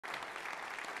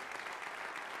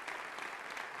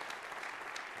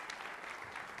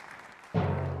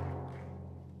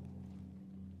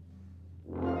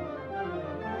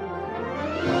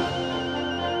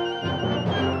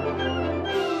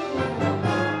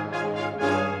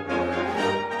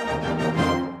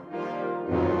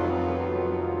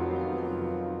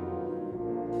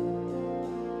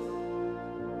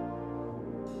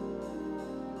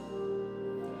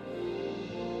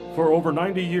For over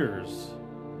 90 years,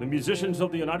 the musicians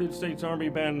of the United States Army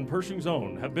Band Pershing's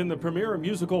Own have been the premier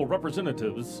musical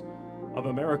representatives of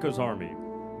America's Army.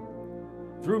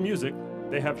 Through music,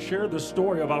 they have shared the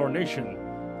story of our nation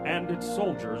and its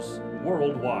soldiers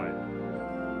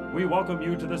worldwide. We welcome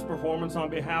you to this performance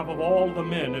on behalf of all the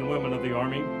men and women of the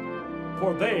Army,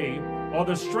 for they are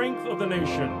the strength of the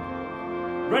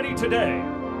nation, ready today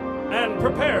and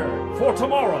prepared for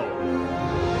tomorrow.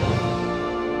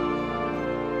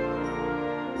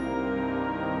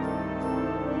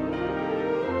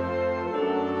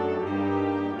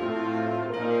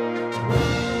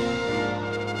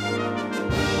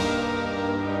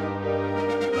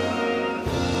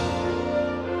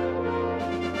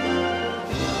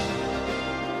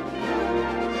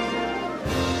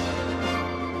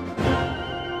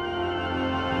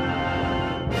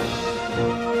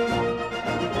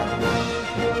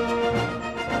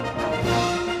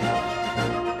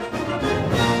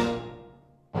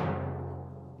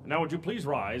 Now would you please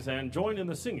rise and join in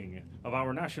the singing of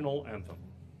our national anthem.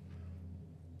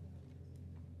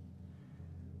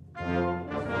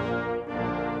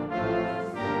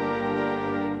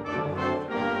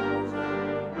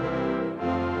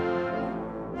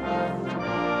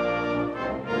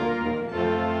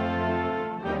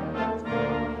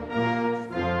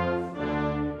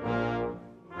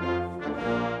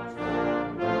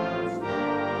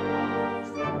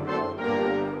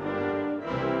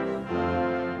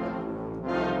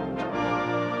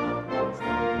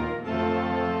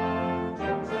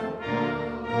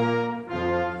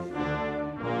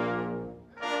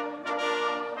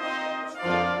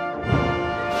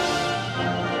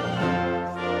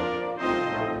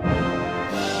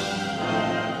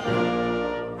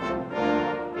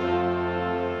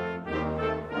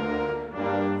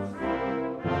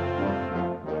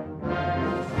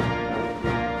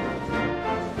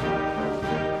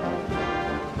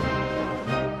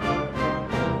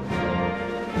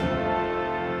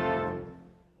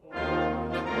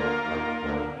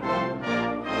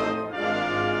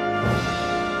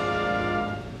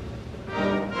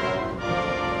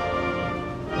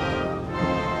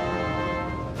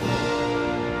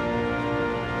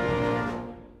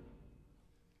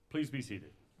 Please be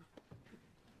seated.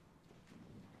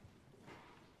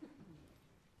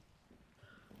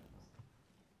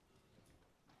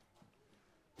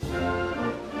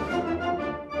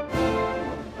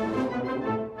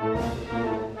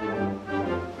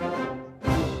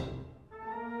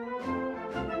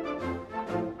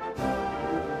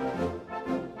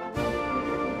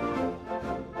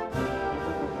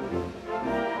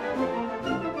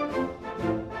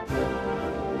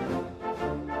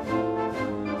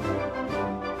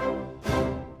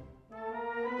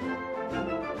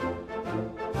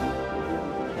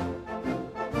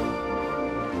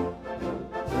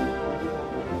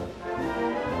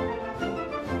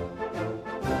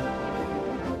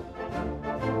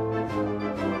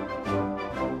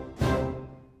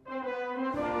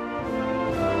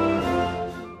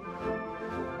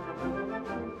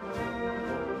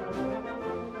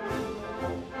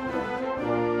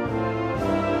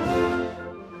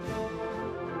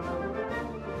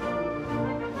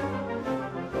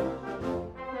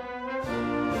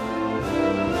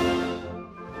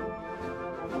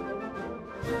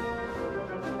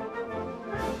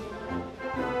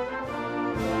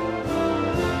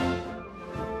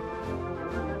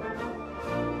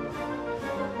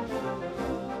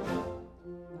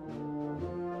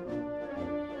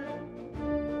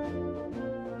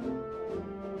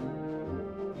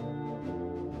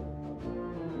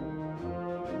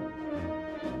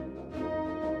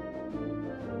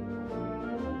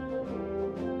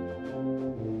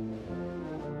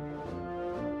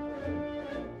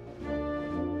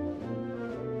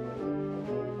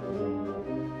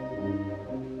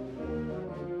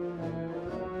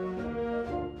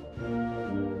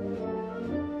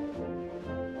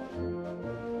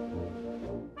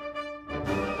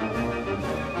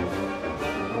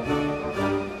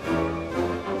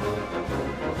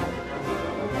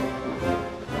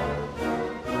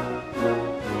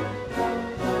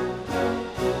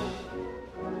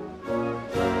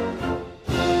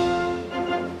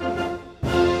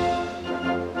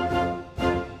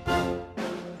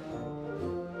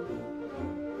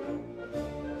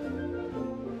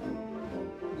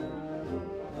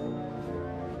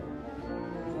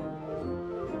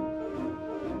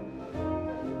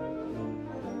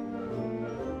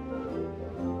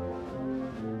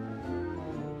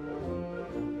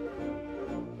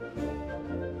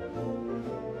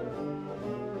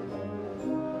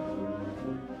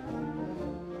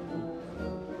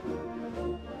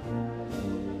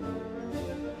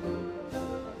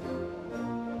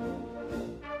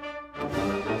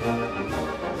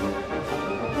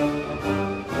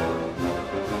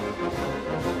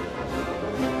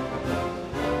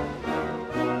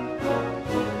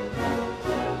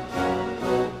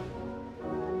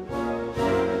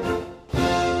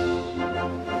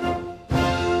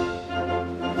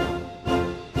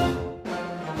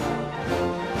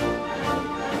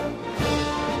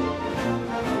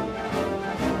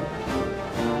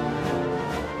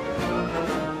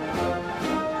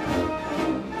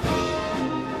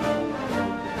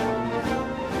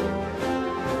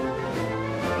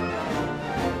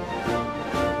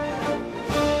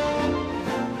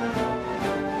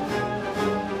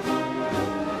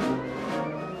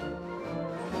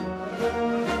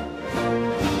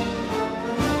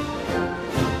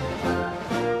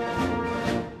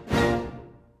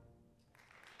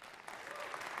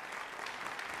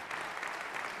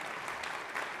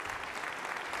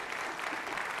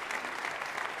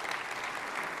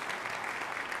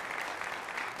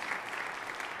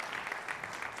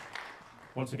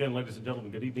 Once again, ladies and gentlemen,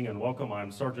 good evening and welcome.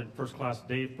 I'm Sergeant First Class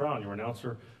Dave Brown, your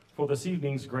announcer for this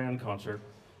evening's grand concert.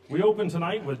 We open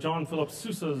tonight with John Philip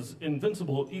Sousa's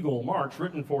Invincible Eagle March,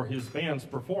 written for his band's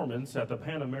performance at the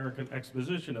Pan American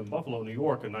Exposition in Buffalo, New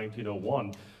York in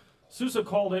 1901. Sousa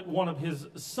called it one of his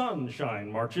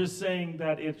sunshine marches, saying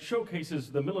that it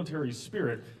showcases the military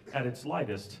spirit at its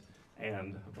lightest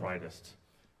and brightest.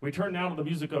 We turn now to the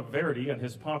music of Verdi and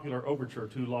his popular overture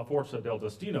to La Forza del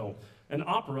Destino, an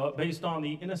opera based on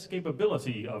the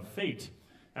inescapability of fate.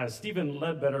 As Stephen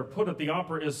Ledbetter put it, the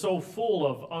opera is so full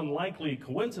of unlikely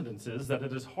coincidences that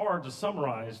it is hard to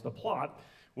summarize the plot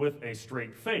with a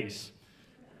straight face.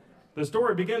 The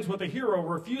story begins with the hero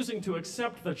refusing to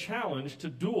accept the challenge to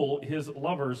duel his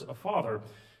lover's father.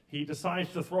 He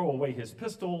decides to throw away his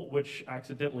pistol, which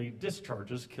accidentally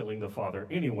discharges, killing the father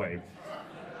anyway.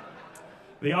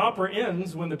 The opera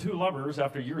ends when the two lovers,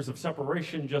 after years of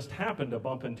separation, just happen to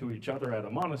bump into each other at a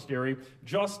monastery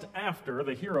just after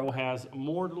the hero has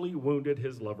mortally wounded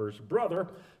his lover's brother,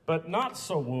 but not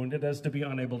so wounded as to be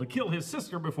unable to kill his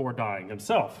sister before dying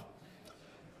himself.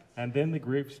 And then the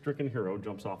grief-stricken hero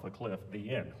jumps off a cliff.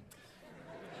 The end.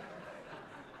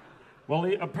 Well,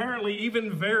 apparently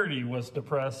even Verdi was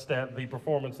depressed at the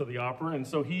performance of the opera, and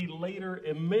so he later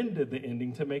amended the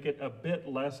ending to make it a bit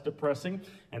less depressing,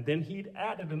 and then he'd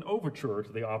added an overture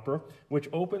to the opera, which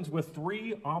opens with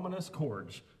 3 ominous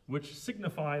chords, which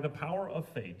signify the power of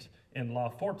fate in La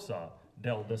Forza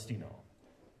del Destino.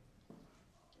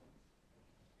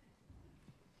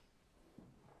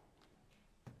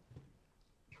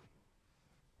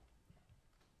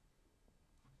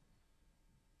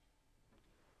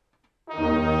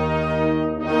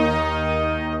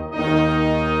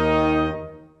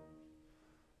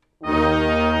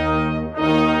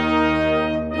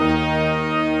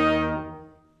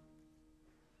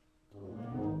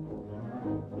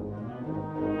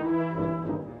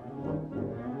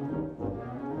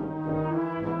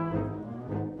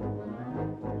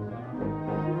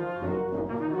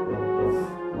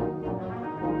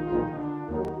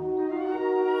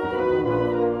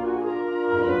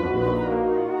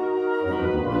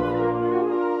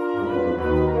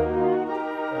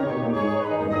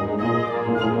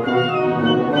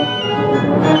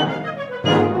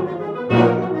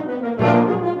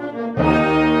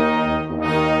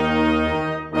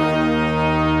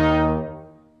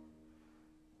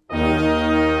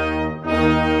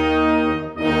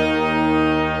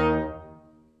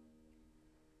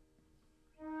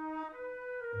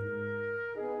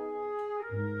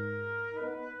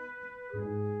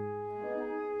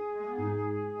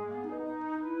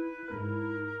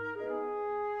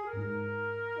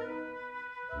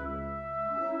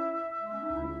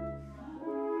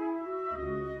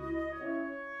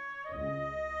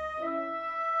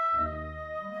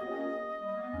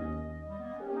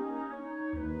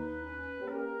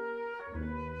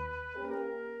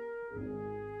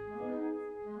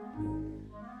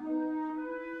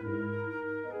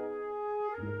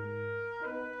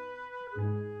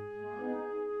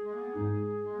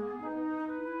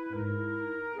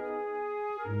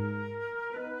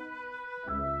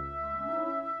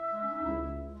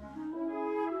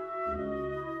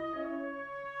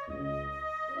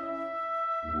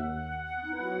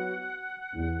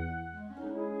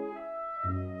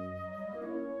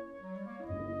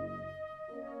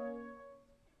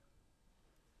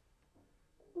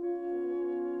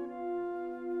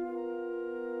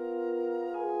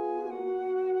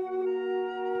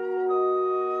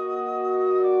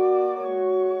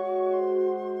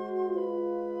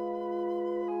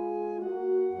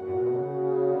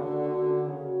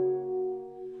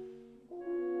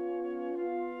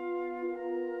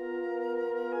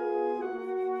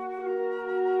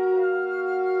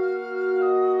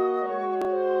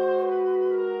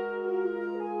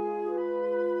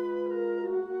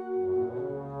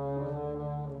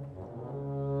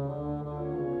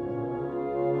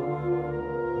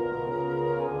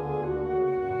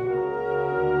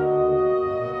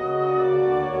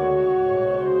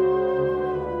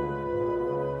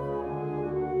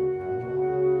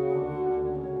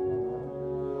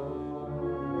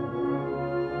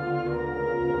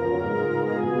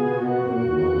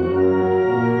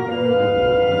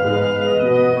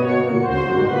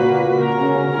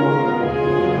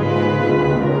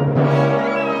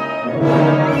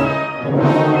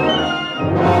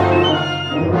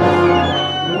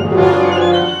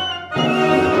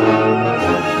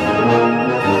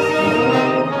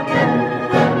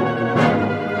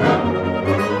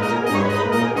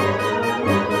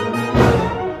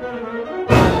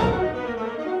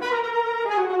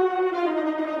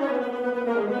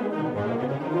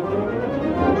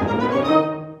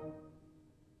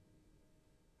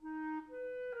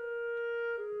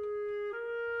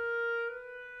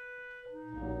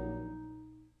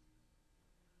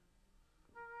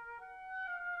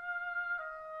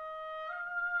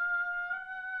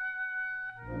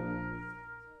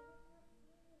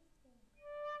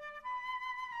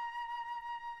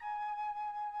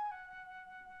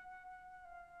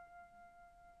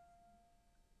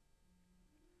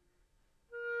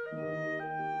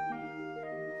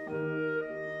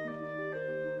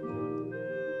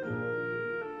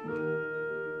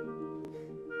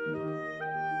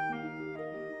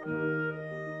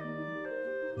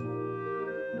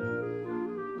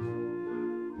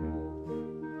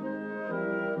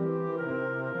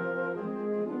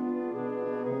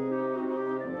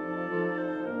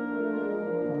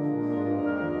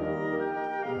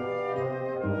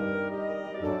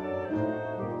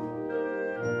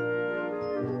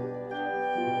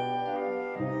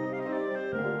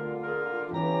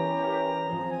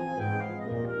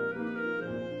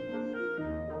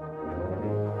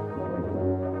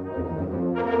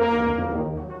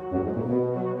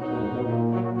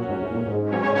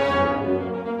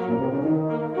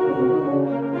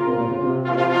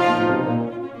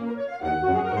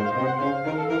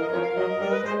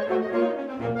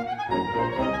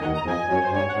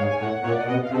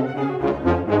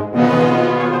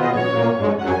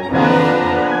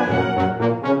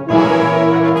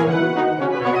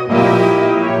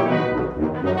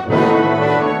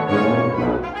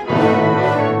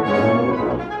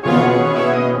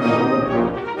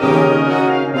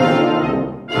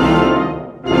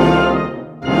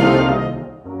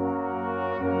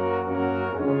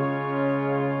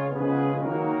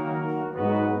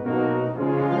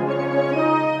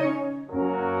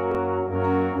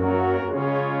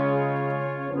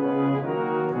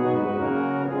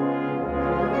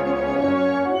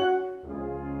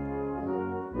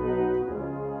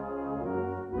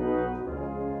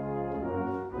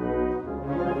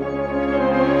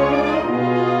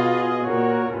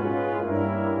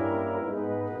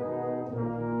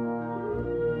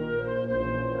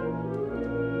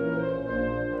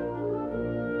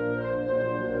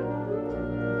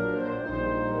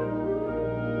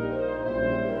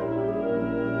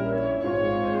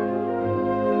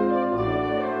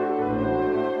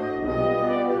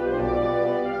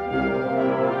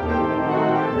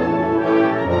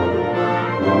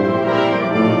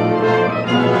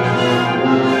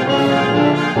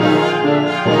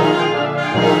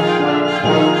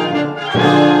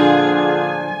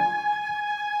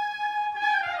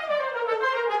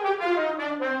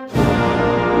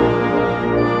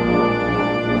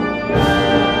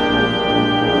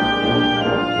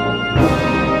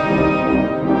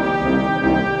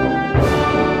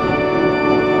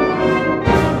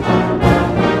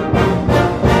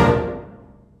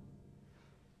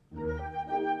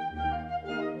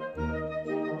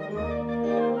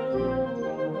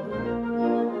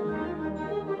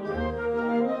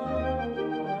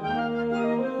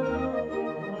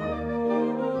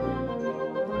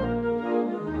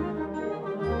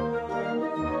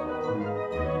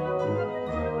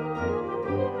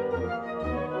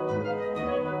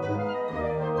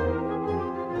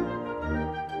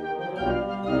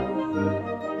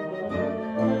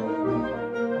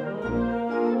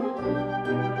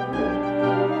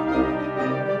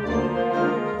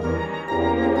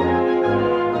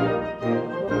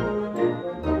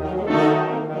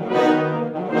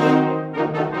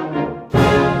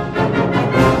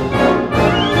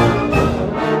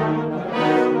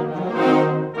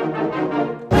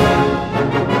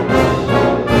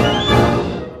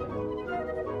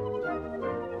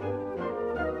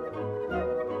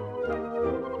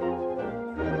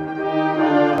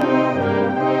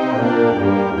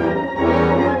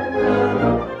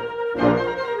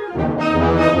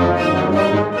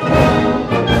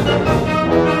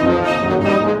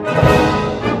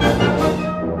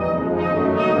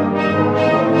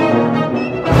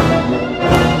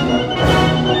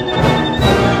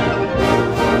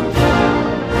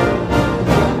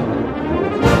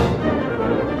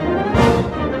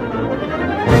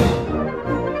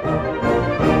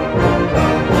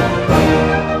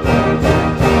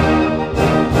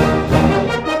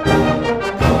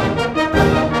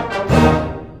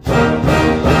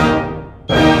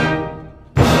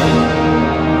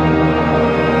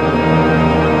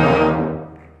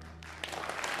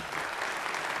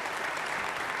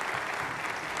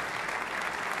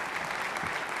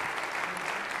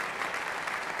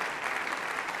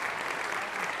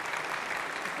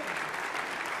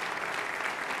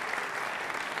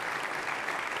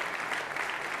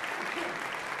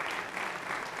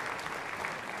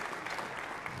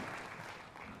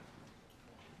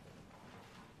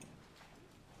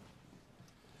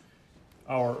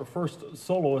 Our first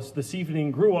soloist this evening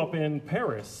grew up in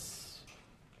Paris,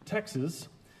 Texas.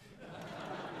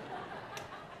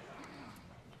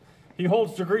 He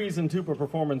holds degrees in tuba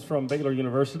performance from Baylor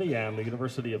University and the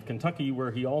University of Kentucky,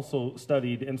 where he also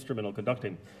studied instrumental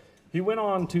conducting. He went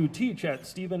on to teach at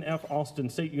Stephen F. Austin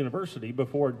State University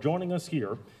before joining us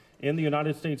here in the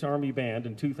United States Army Band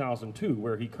in 2002,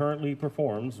 where he currently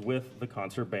performs with the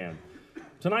concert band.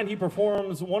 Tonight he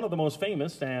performs one of the most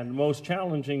famous and most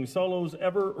challenging solos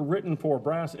ever written for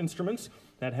brass instruments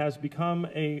that has become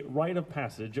a rite of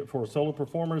passage for solo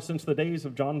performers since the days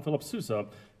of John Philip Sousa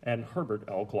and Herbert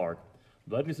L. Clark.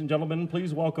 Ladies and gentlemen,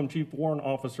 please welcome Chief Warrant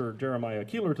Officer Jeremiah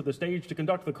Keeler to the stage to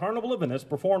conduct the Carnival of Venice,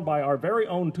 performed by our very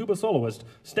own tuba soloist,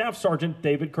 Staff Sergeant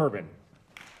David Kirven.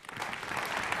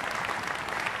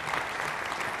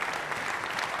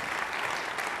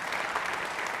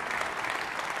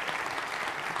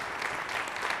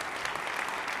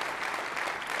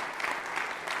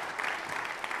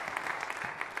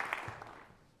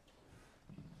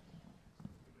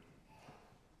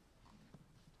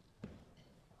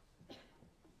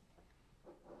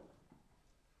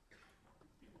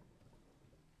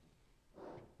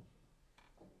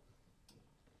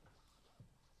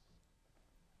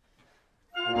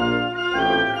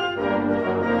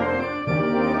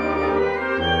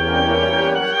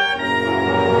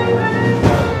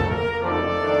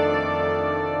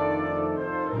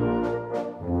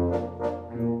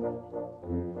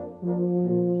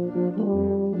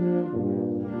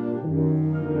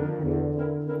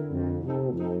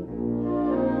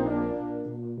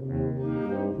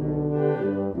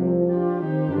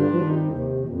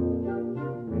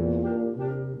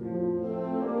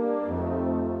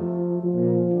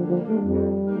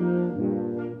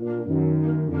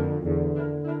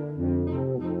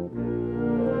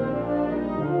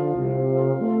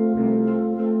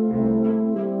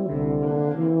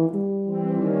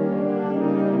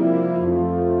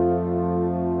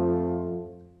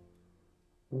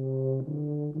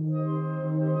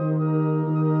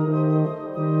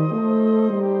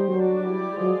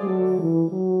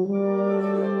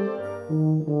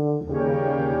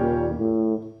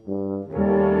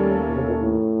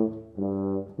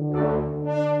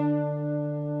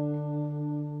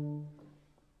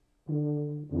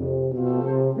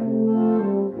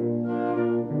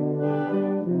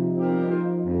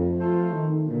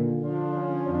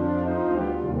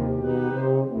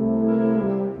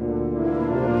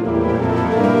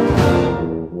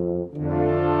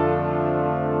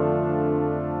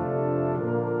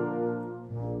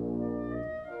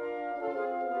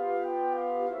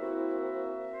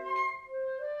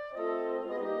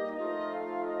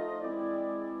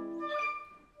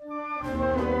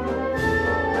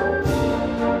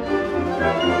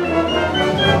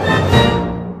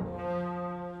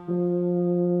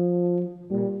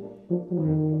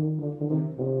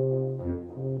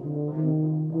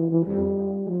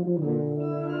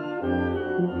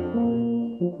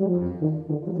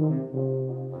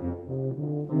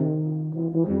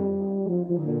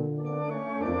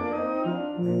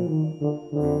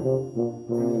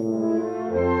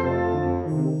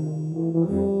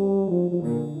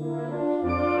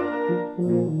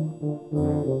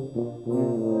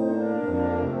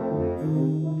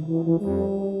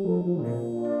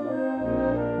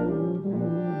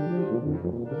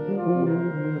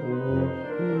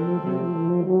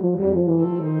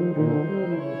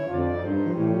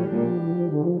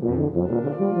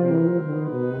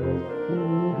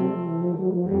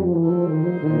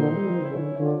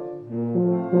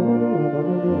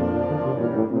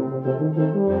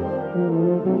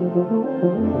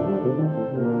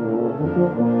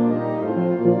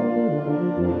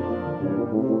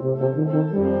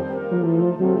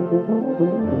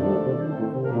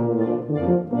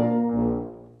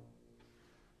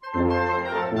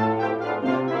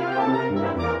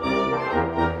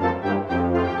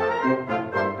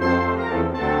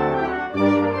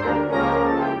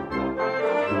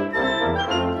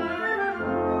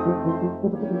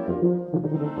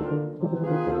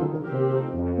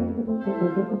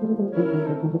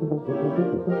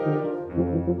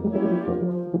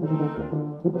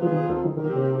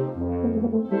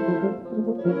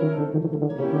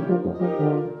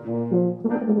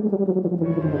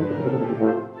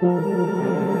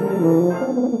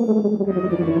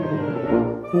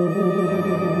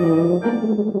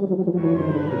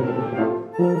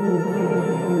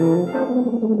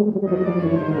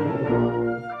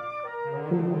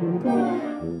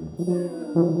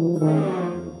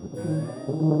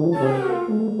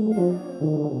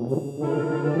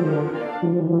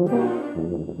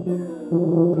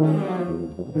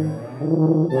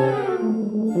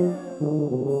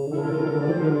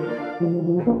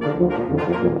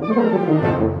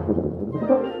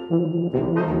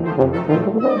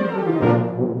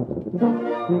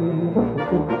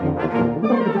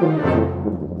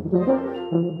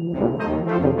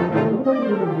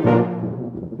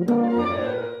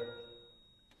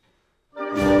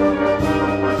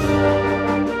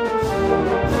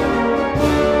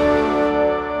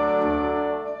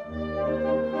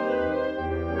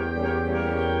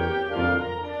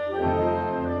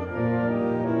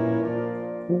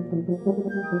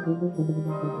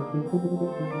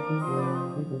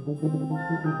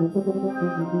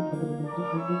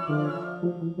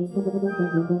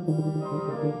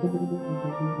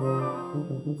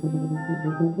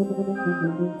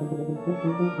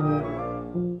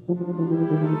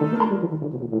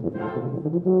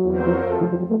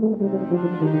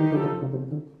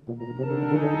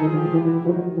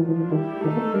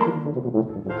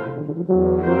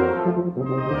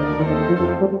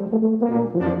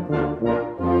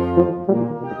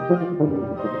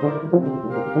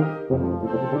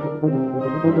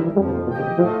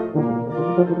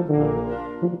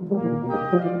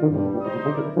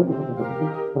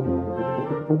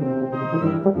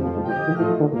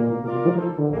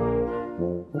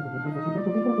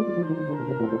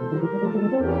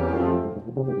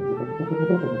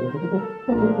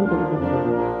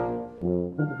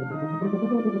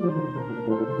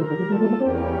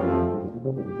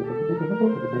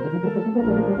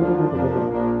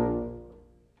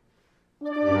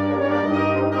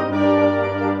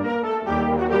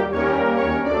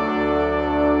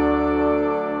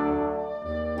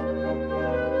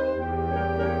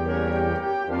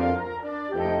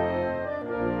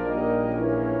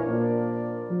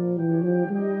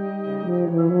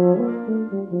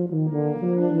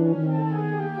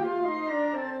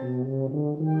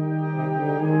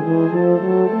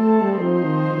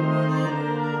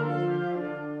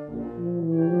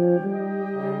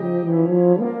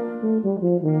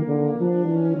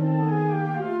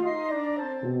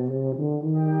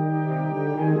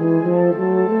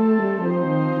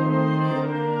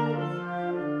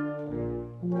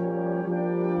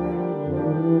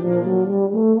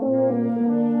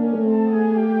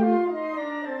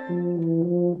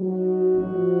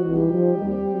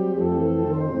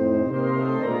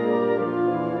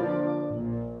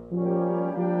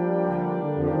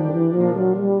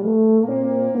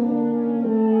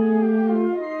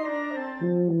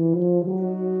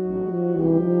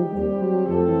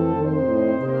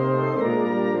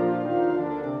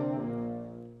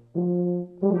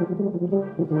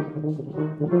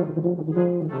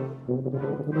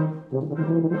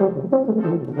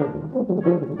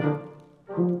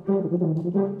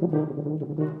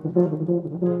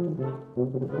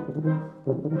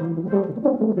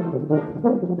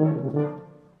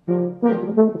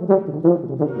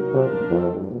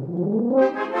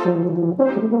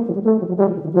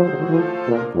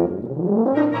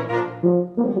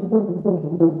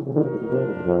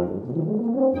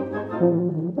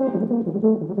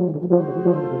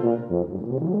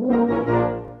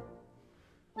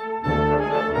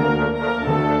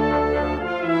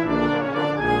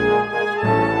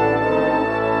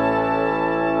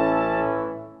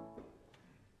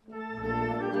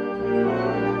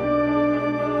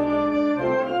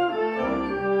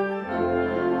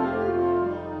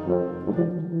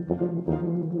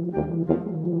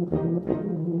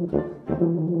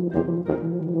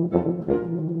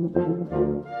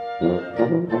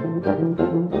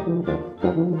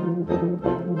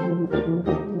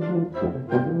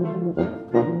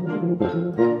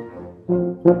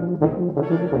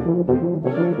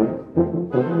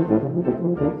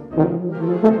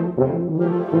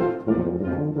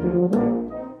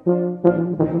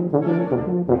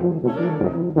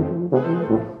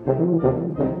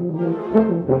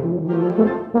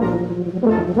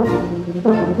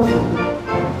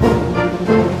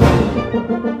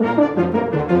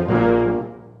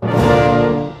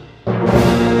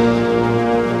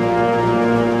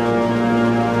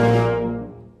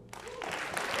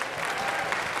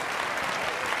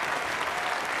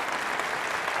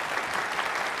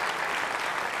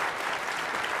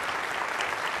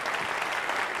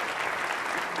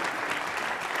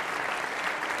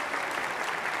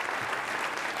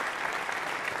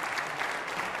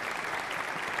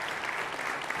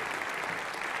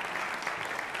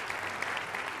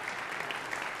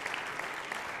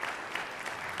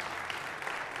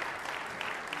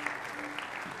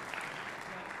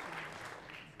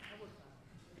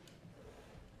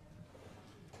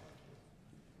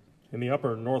 In the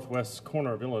upper northwest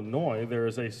corner of Illinois, there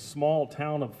is a small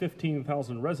town of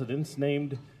 15,000 residents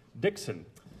named Dixon.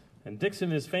 And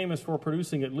Dixon is famous for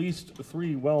producing at least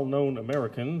 3 well-known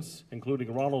Americans,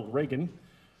 including Ronald Reagan,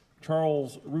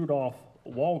 Charles Rudolph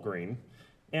Walgreen,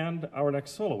 and our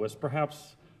next soloist,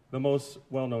 perhaps the most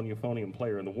well-known euphonium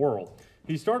player in the world.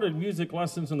 He started music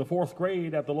lessons in the 4th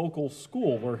grade at the local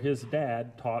school where his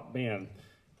dad taught band.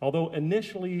 Although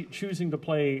initially choosing to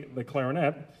play the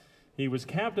clarinet, he was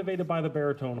captivated by the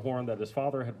baritone horn that his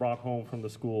father had brought home from the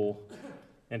school,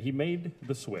 and he made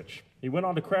the switch. He went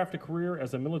on to craft a career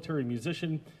as a military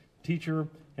musician, teacher,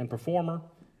 and performer,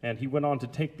 and he went on to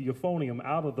take the euphonium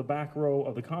out of the back row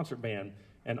of the concert band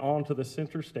and onto the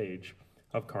center stage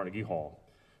of Carnegie Hall.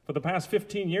 For the past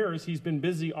 15 years, he's been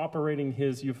busy operating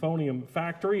his euphonium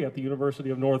factory at the University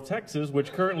of North Texas,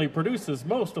 which currently produces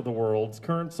most of the world's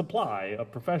current supply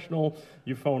of professional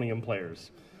euphonium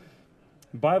players.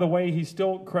 By the way, he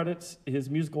still credits his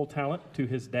musical talent to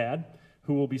his dad,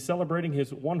 who will be celebrating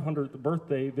his 100th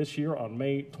birthday this year on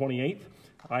May 28th.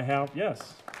 I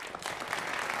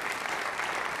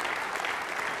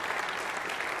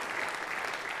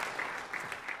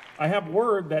have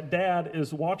word that Dad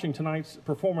is watching tonight's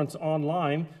performance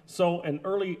online, so an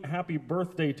early happy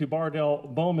birthday to Bardell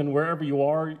Bowman. Wherever you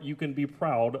are, you can be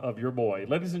proud of your boy.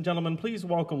 Ladies and gentlemen, please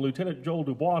welcome Lieutenant Joel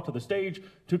Dubois to the stage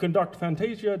to conduct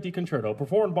Fantasia di Concerto,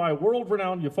 performed by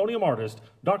world-renowned euphonium artist,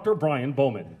 Dr. Brian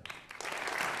Bowman.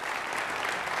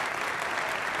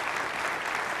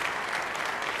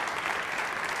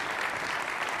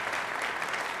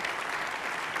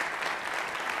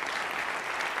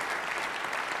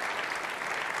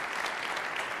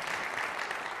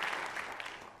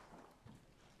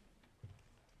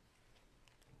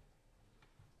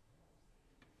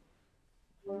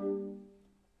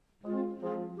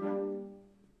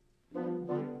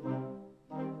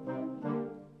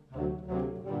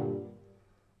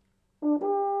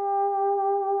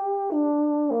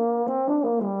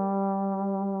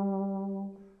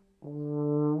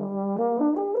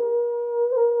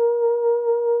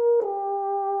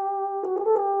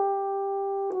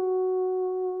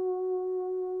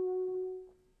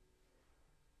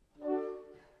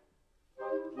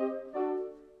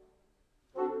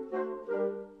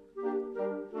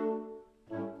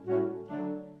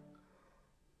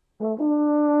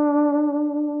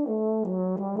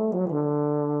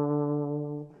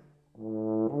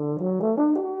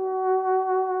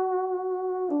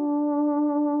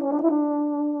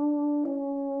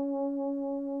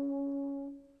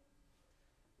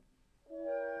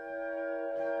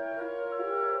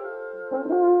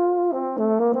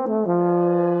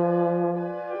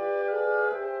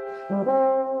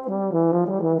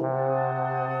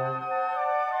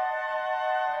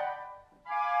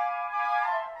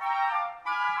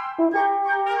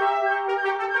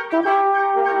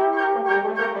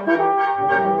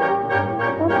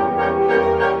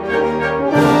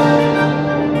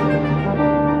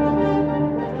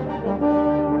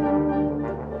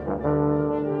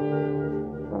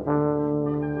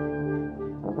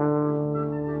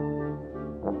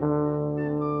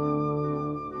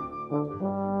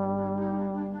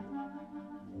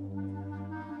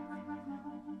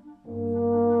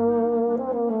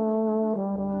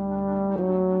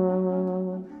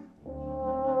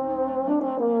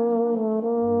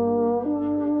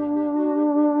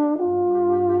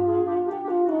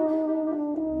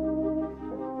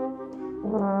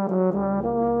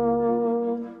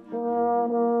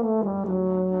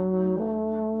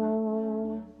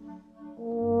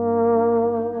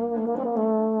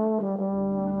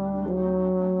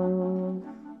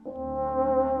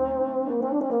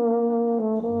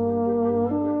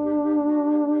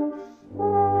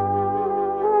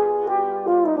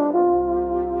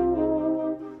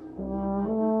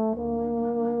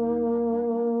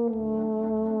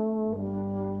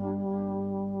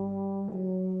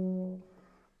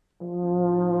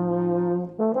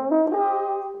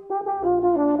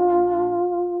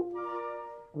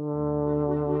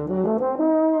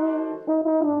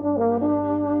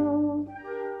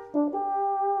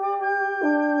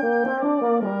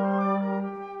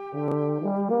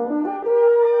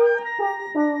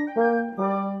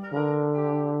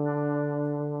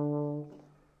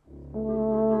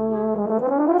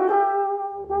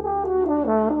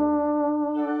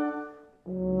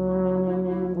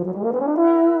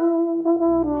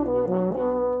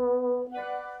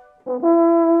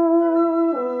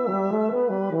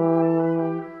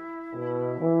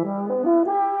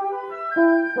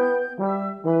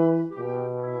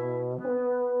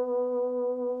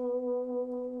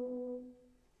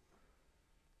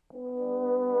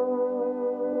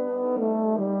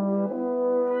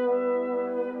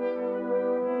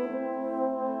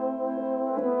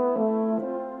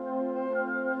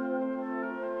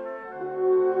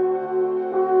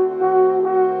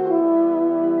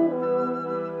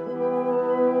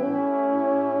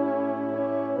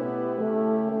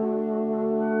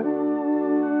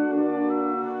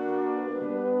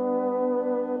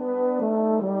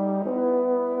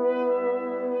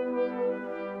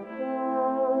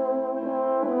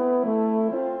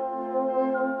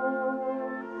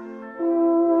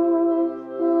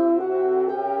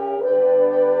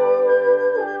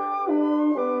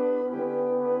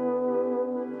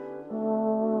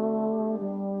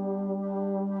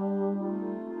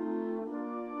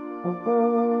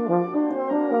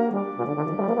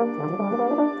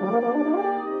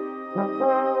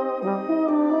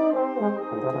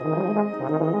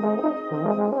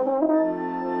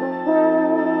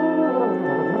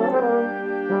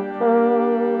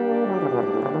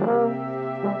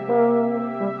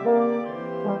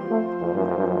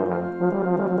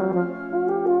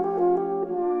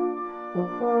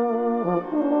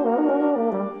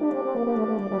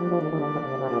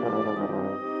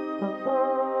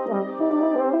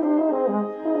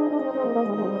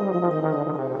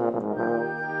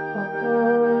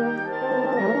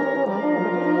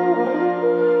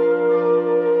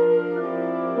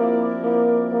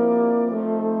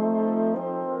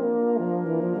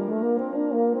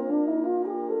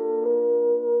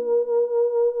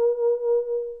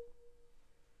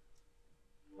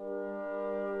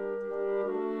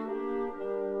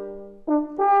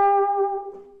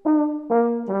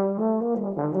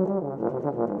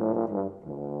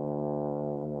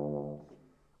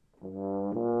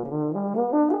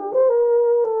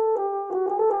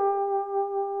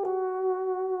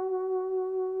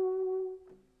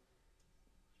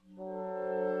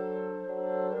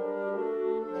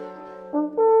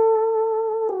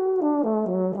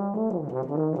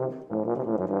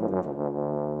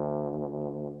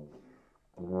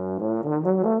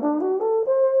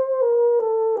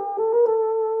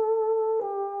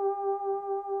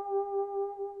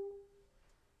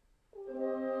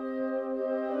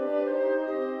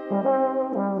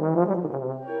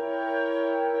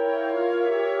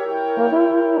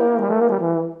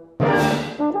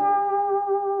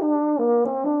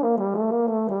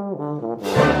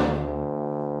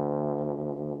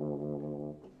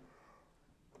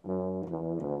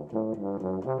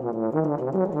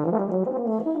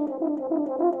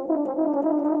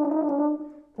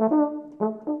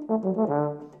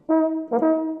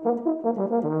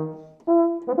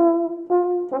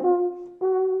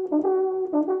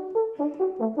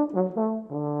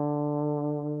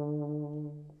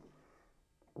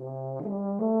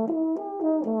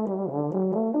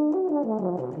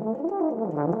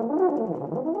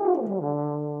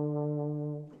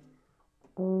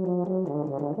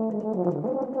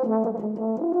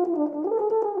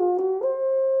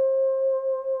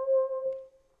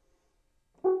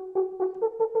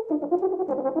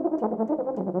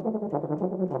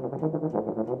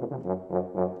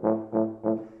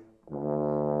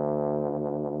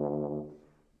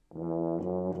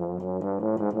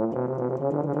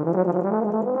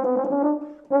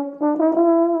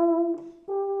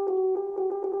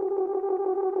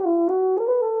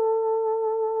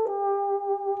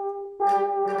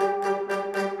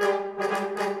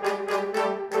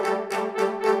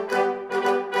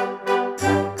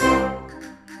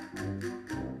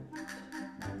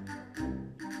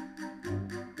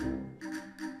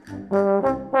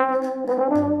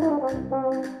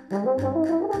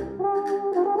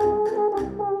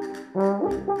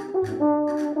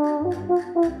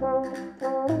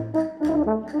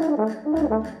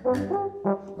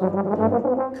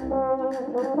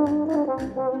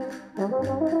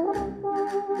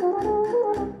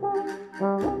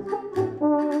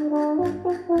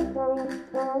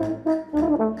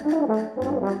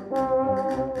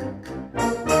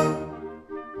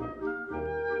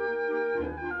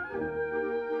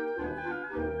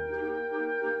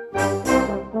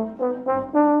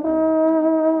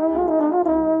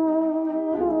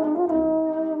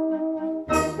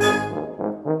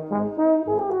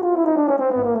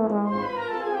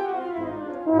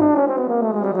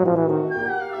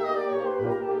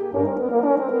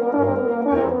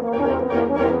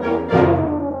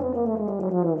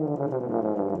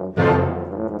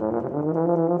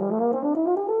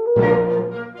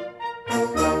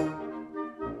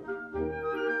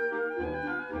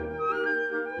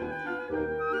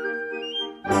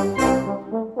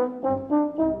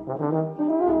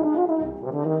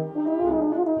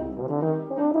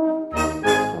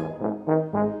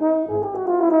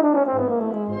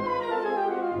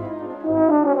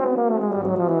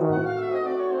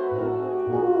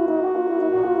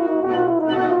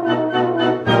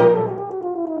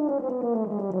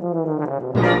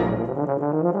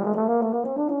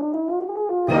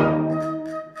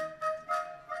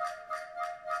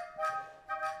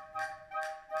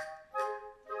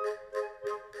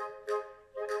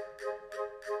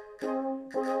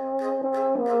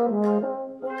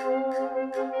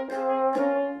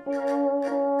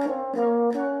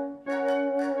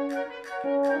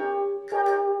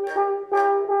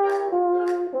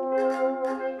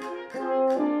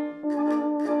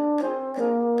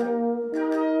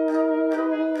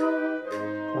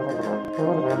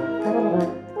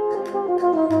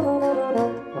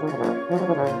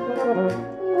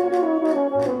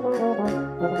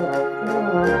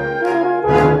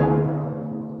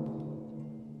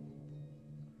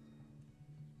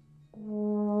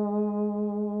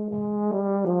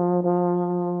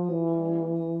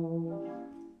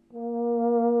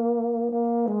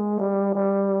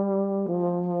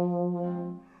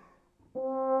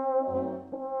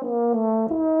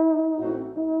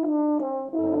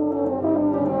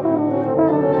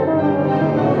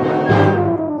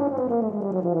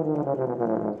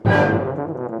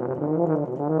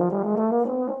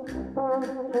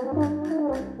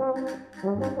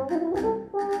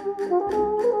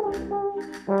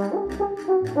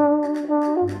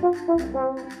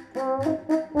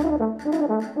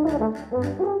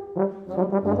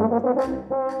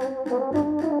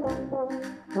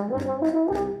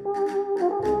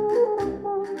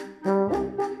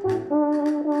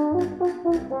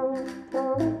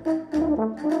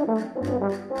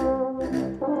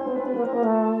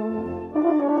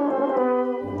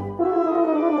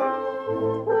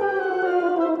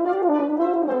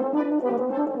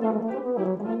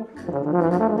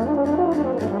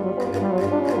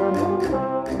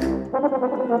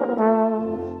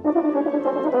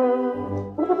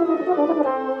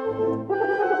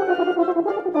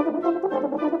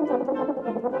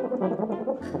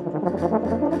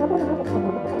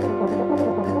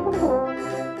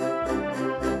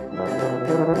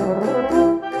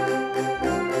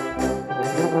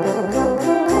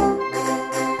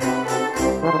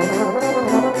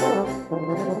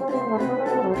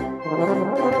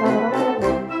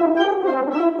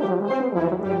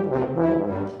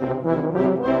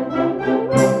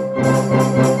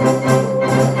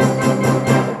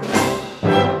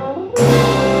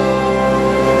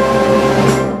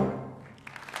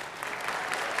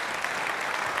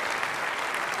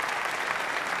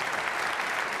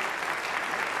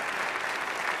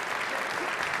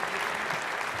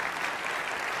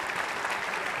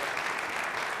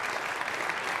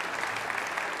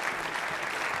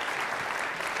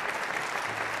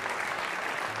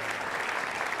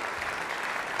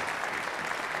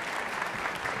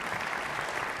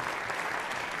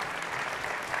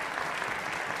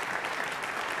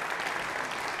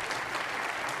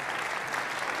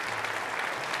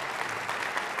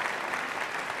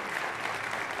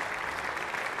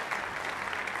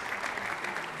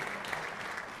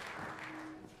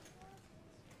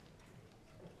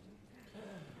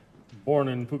 Born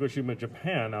in Fukushima,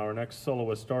 Japan, our next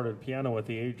soloist started piano at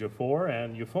the age of 4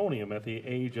 and euphonium at the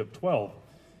age of 12.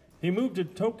 He moved to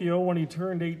Tokyo when he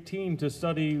turned 18 to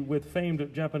study with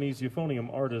famed Japanese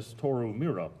euphonium artist Toru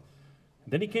Mura.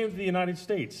 Then he came to the United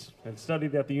States and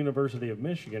studied at the University of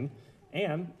Michigan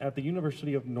and at the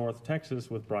University of North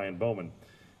Texas with Brian Bowman.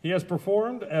 He has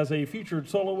performed as a featured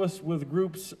soloist with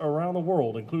groups around the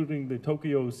world, including the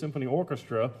Tokyo Symphony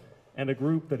Orchestra and a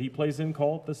group that he plays in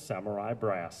called the Samurai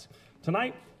Brass.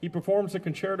 Tonight, he performs a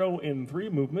concerto in 3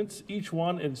 movements, each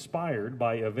one inspired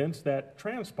by events that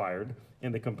transpired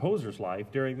in the composer's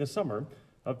life during the summer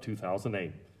of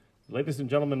 2008. Ladies and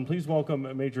gentlemen, please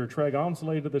welcome Major Treg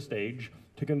Onslow to the stage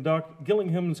to conduct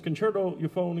Gillingham's Concerto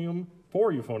Euphonium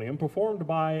for Euphonium, performed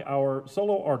by our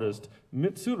solo artist,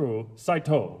 Mitsuru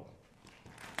Saito.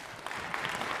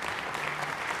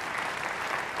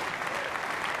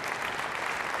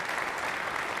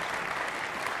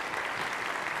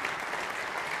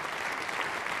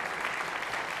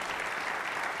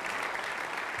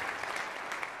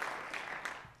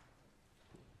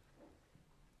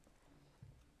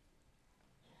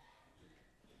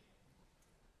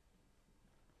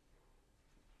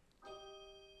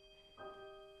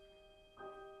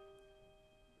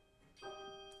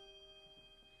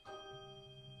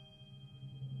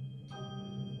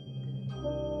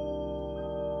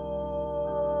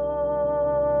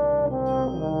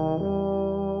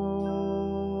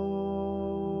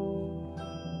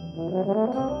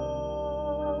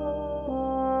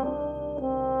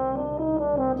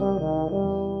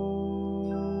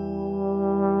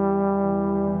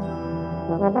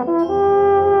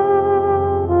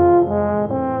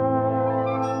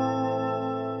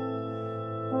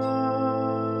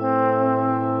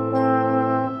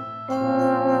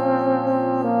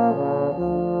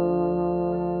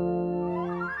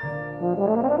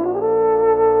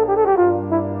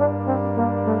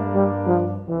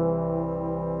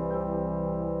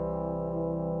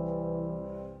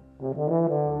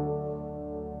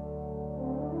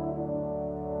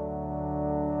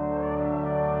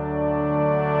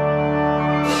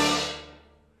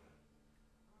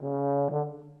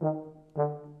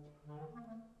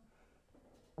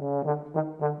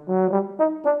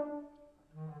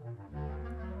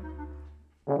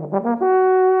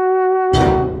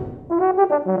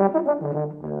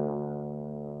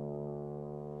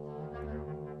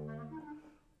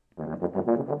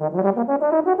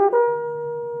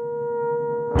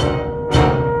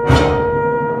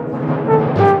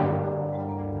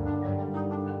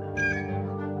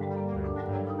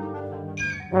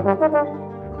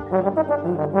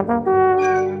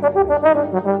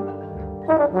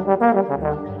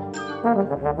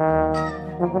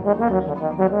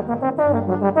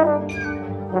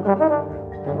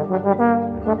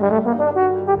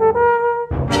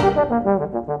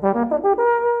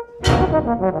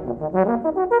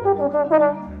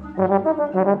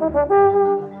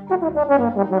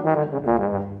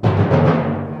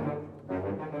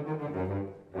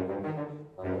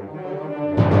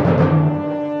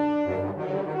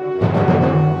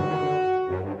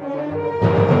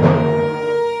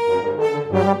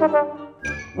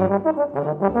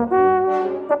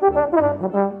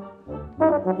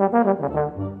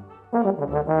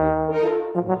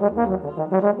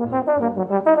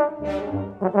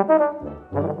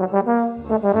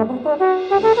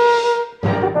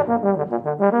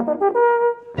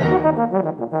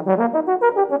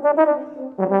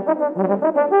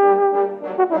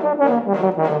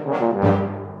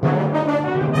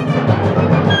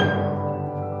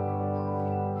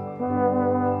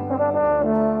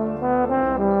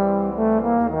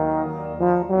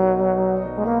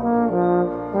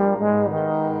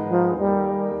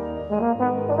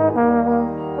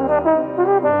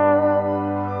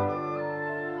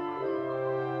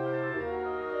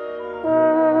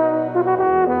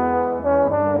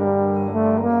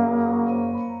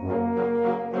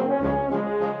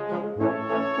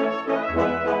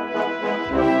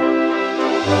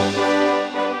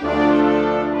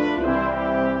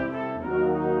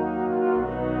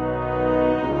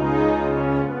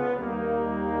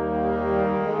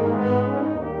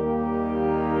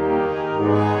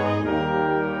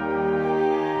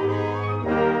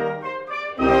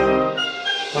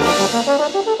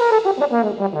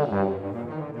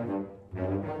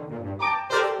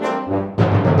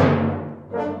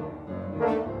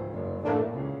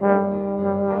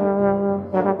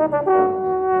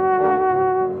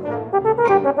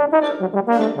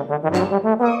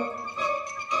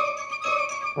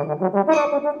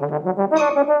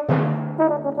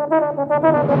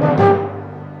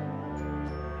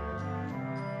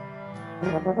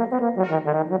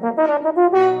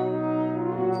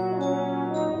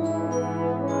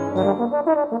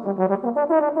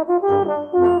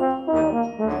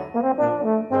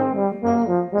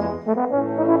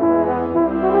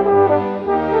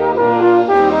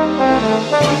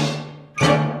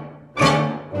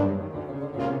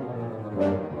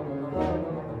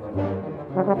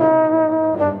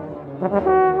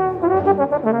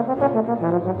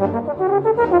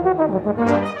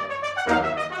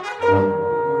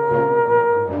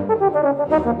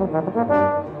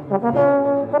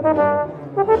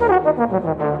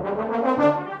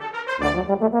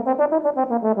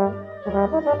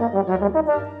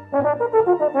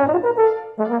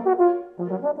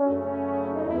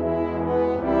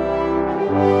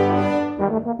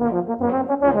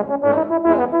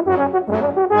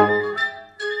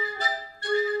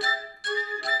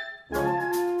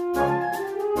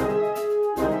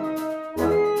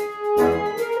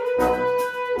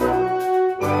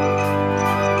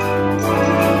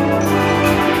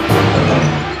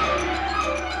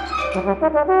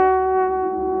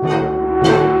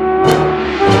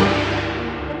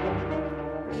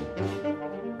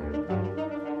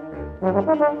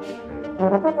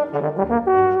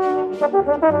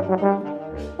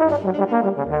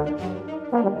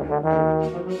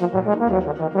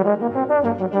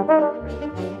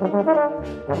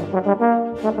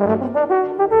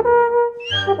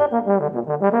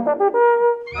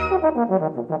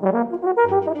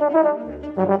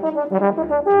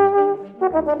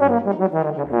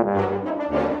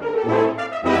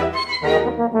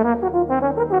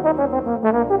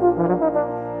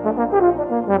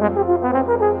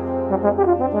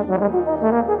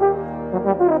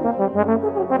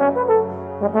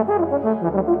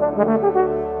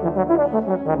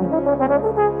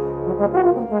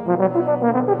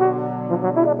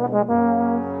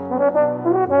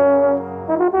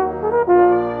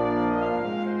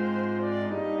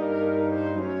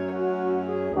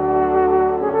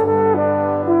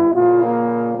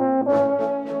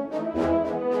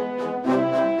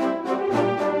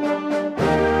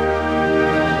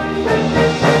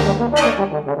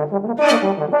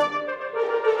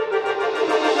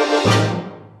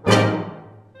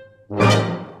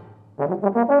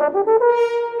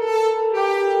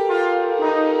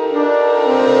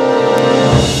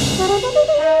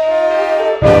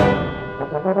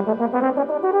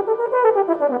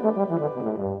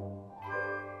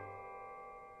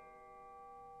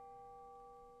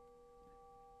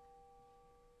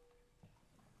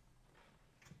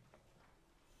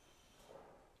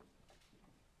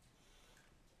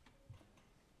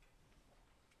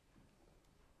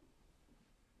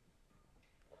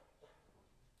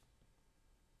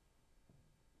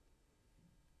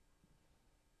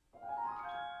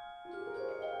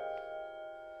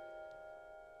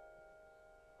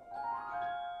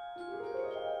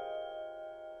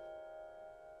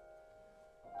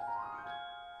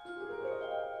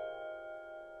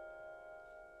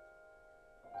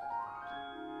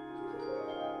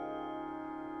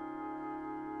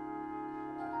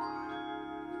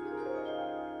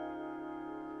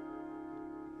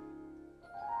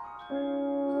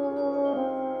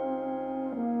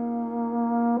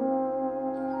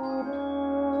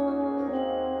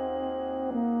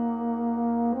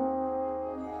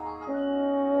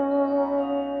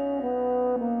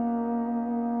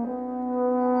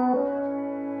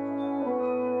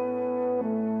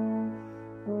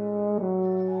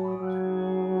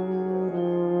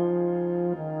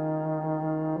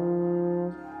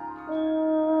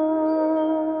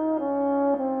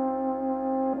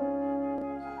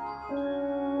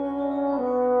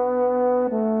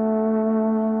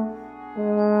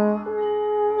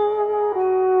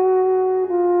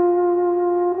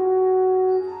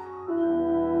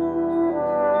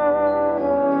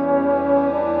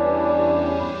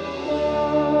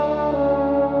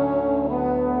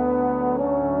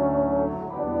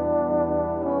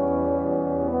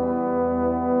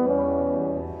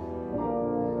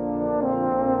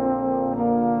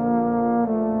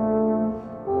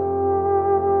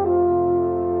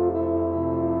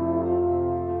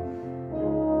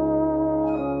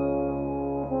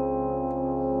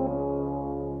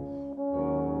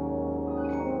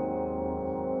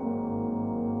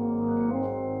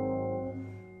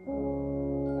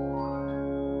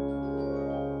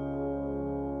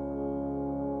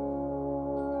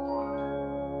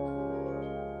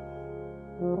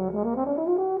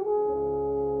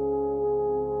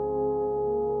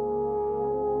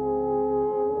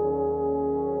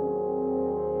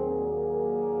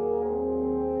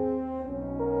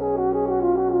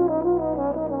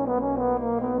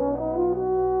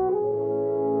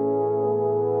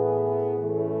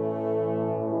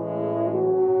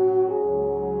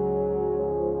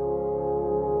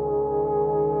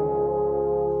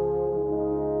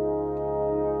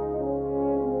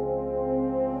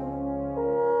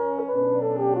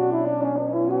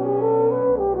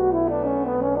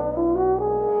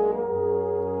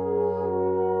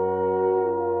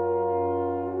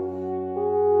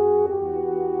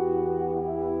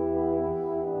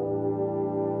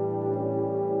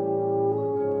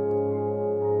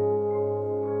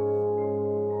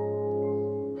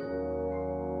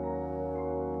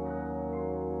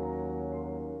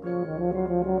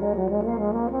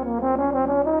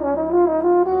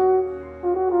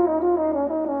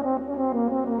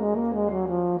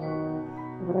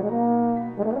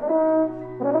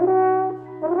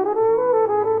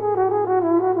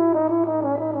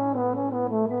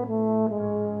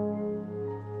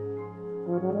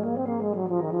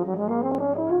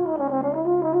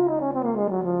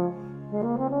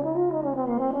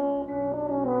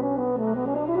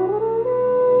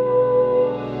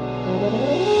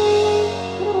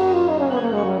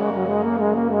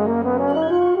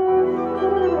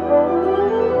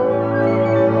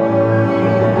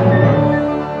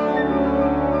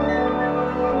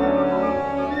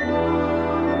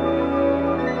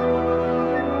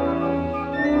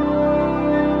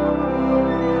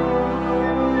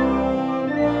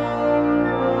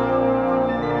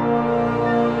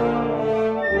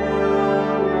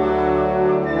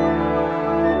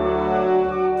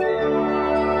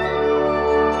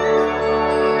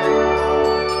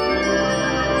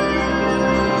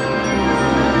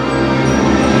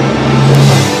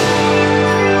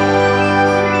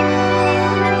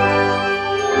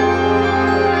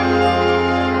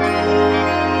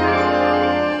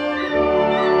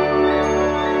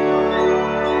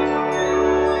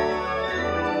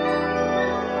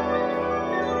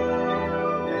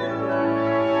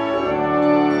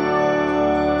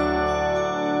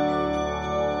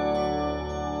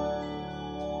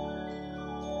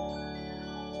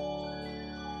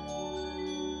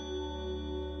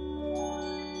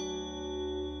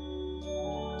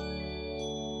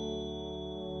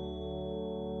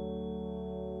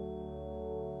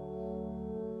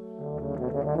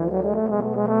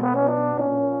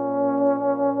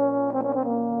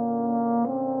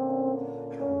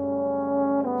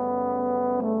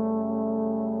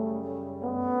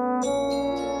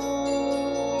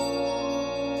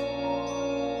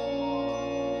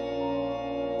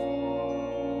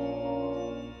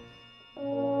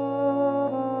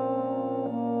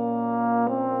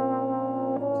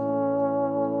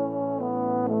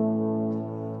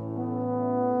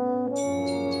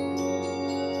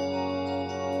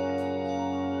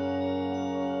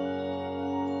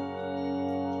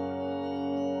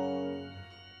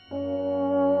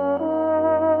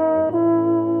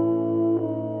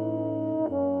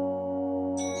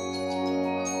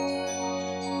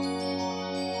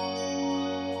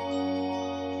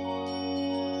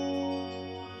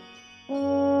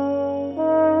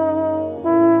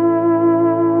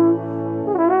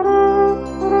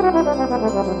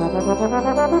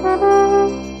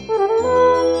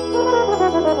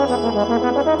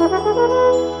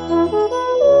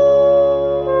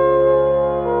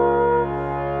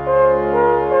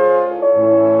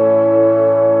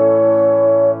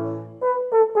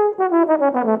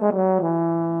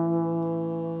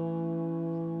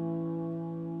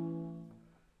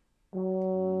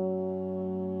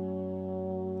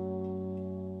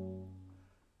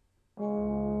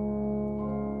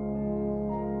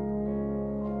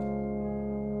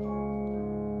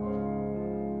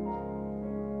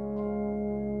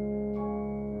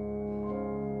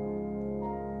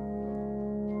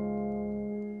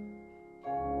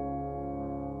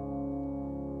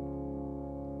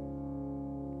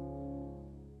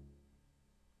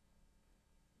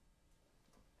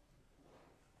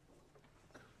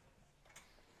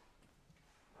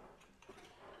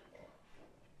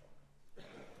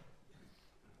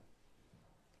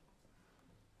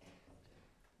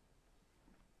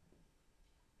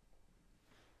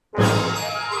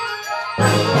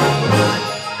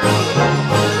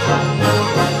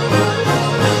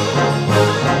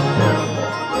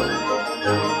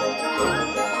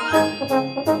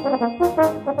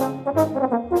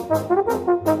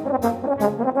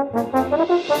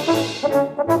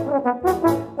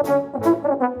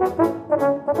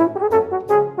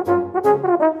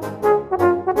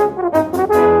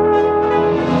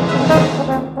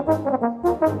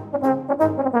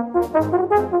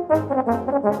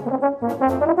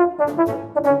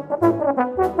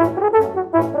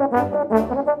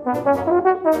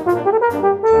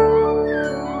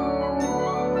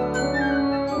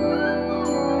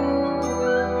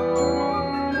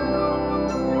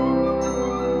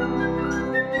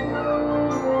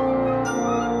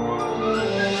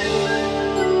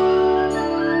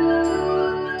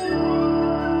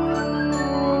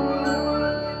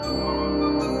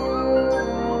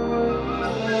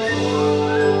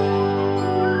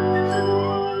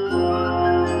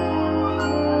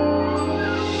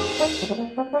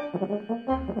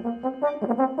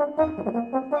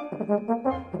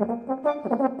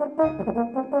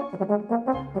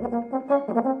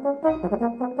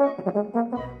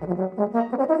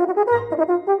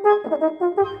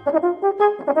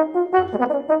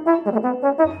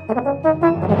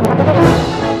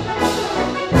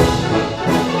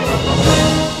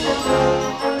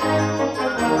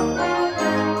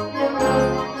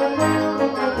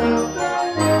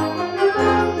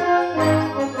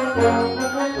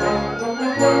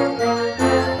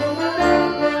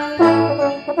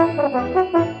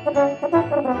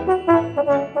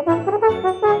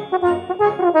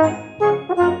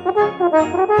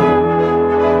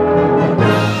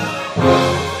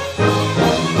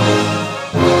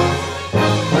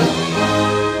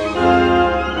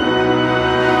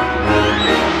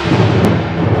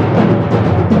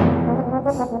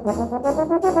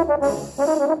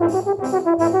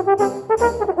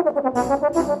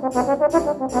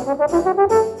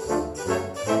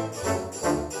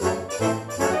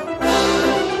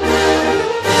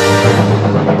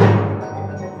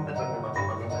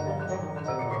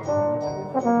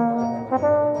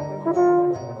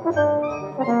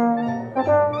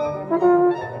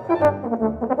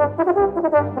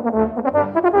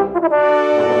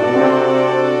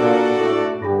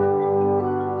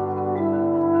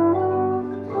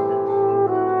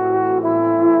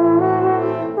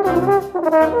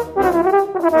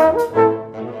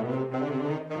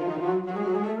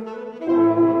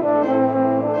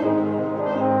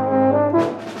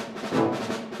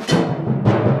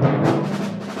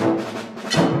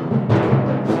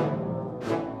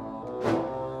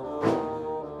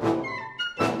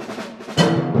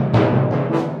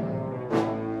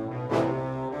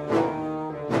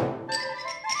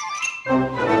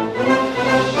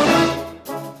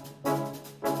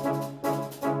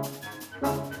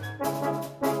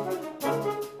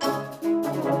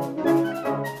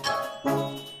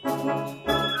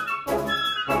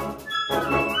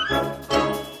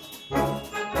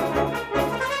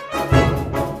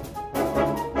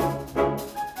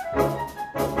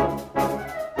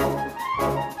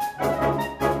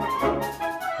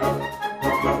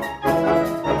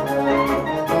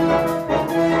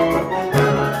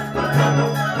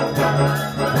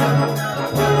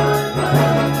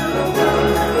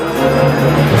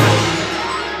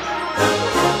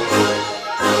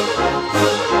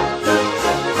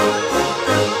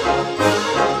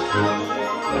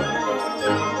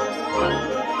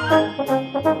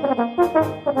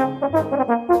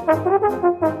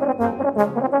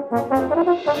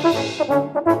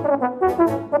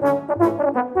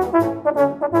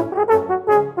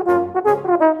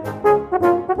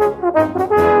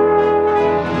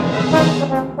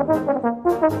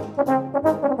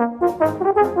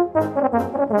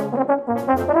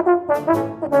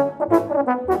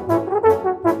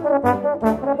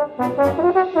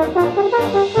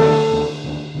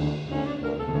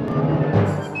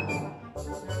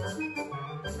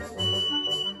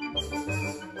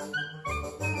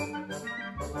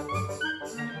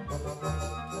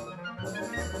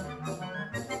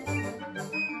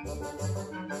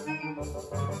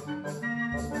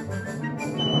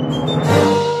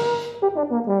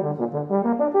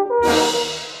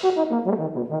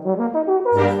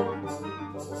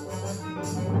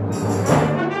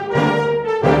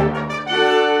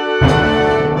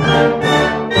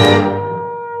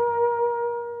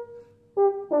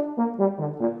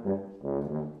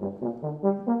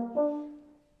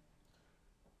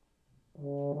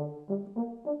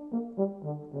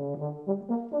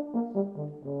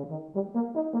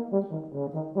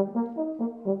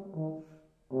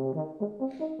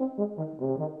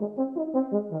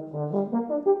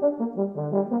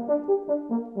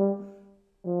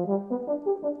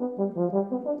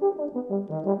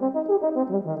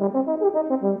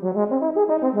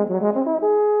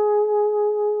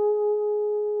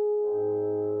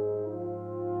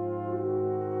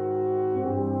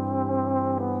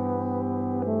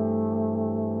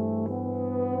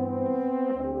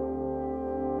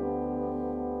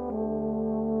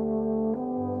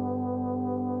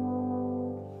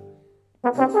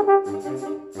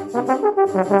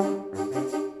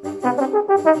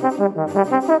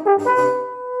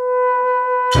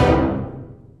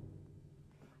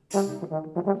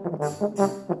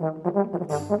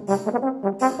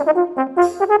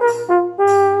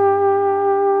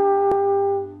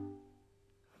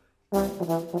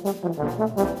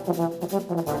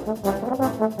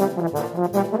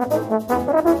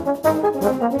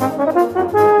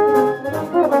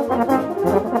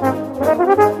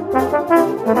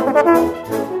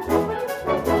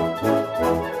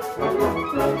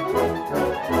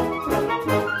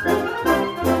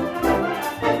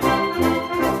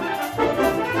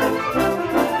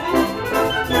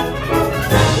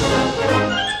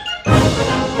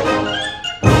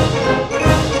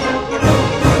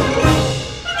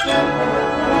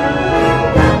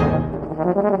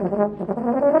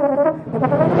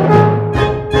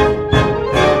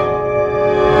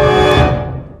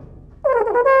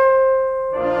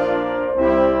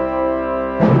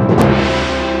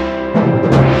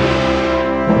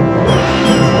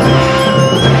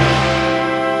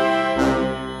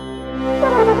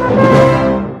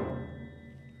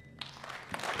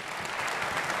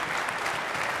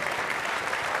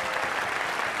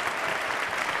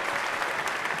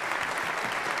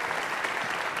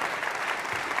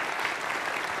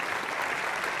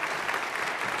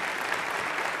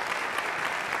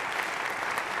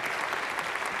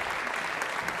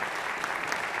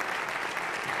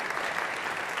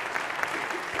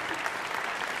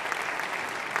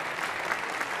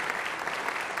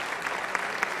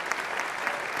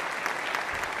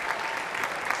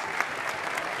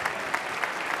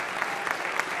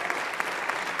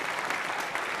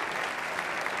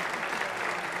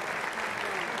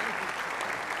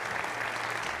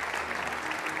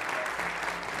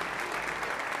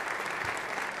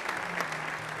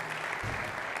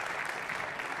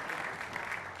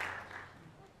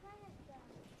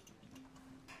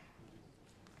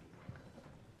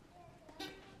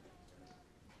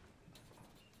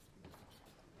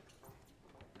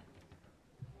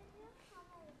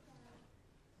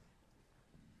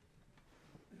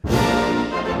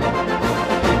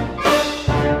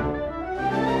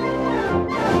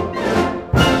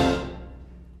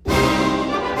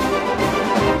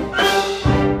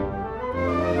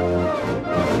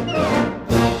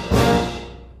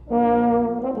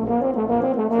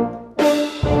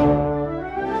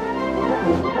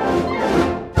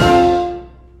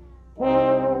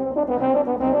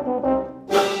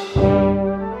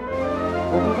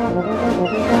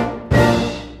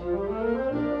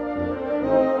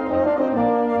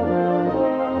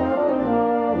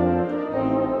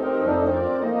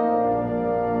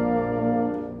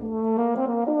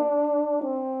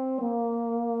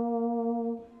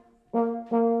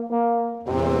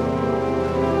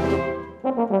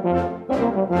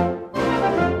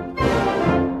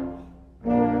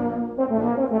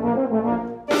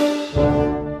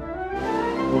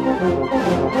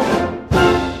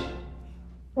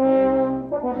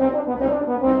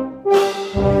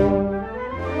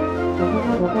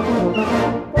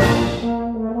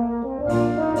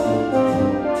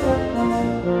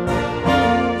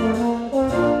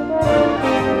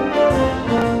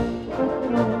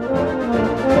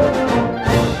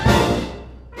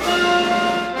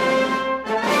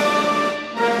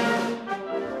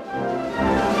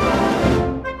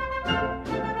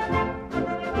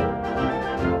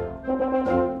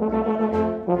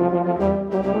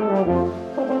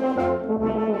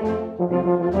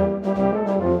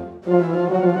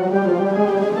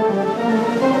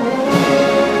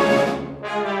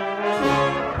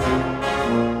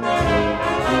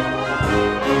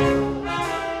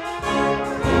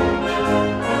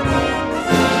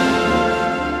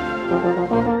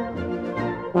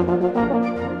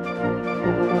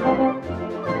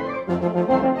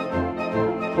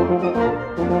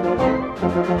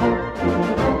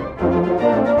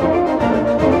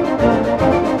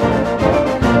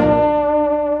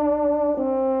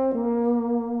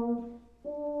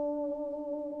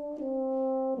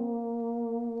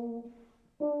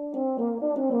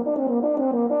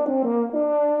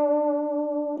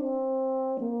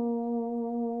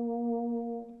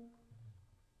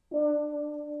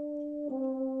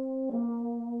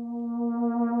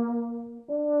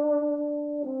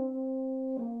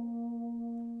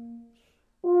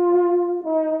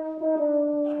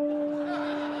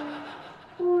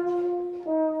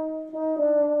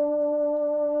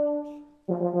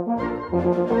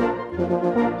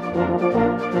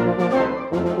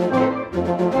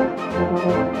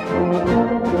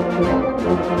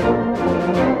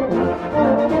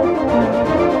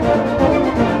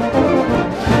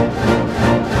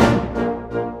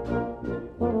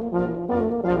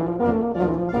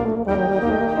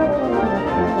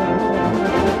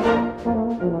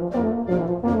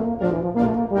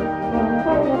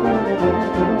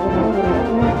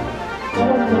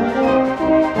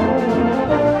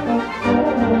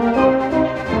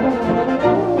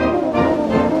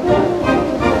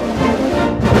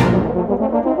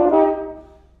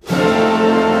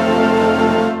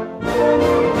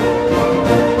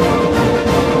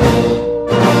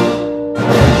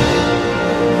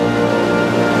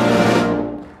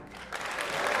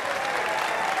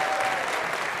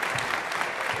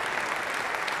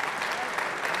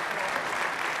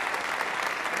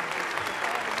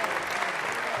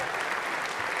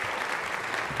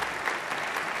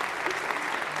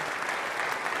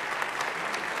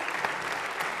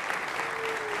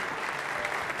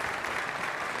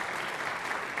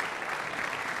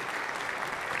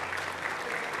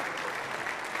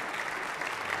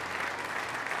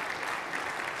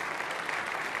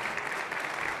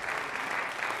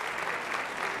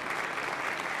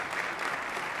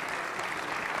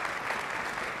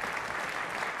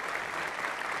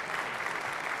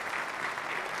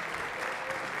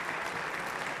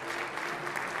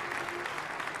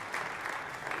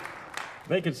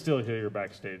 They can still hear you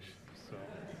backstage. So.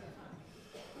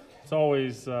 It's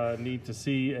always neat to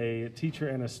see a teacher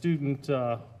and a student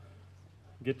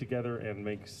get together and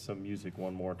make some music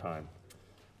one more time.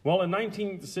 Well, in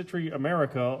 19th century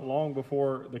America, long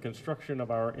before the construction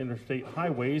of our interstate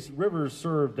highways, rivers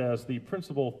served as the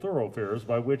principal thoroughfares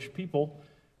by which people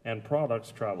and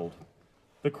products traveled.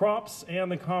 The crops and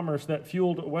the commerce that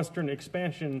fueled Western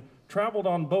expansion traveled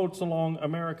on boats along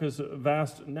America's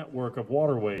vast network of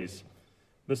waterways.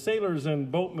 The sailors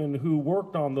and boatmen who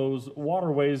worked on those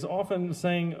waterways often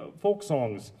sang folk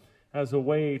songs as a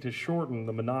way to shorten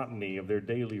the monotony of their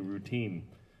daily routine.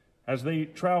 As they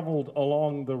traveled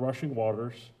along the rushing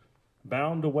waters,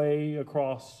 bound away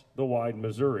across the wide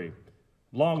Missouri,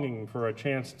 longing for a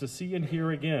chance to see and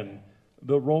hear again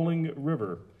the rolling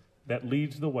river that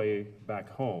leads the way back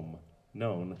home,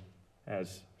 known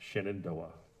as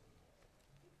Shenandoah.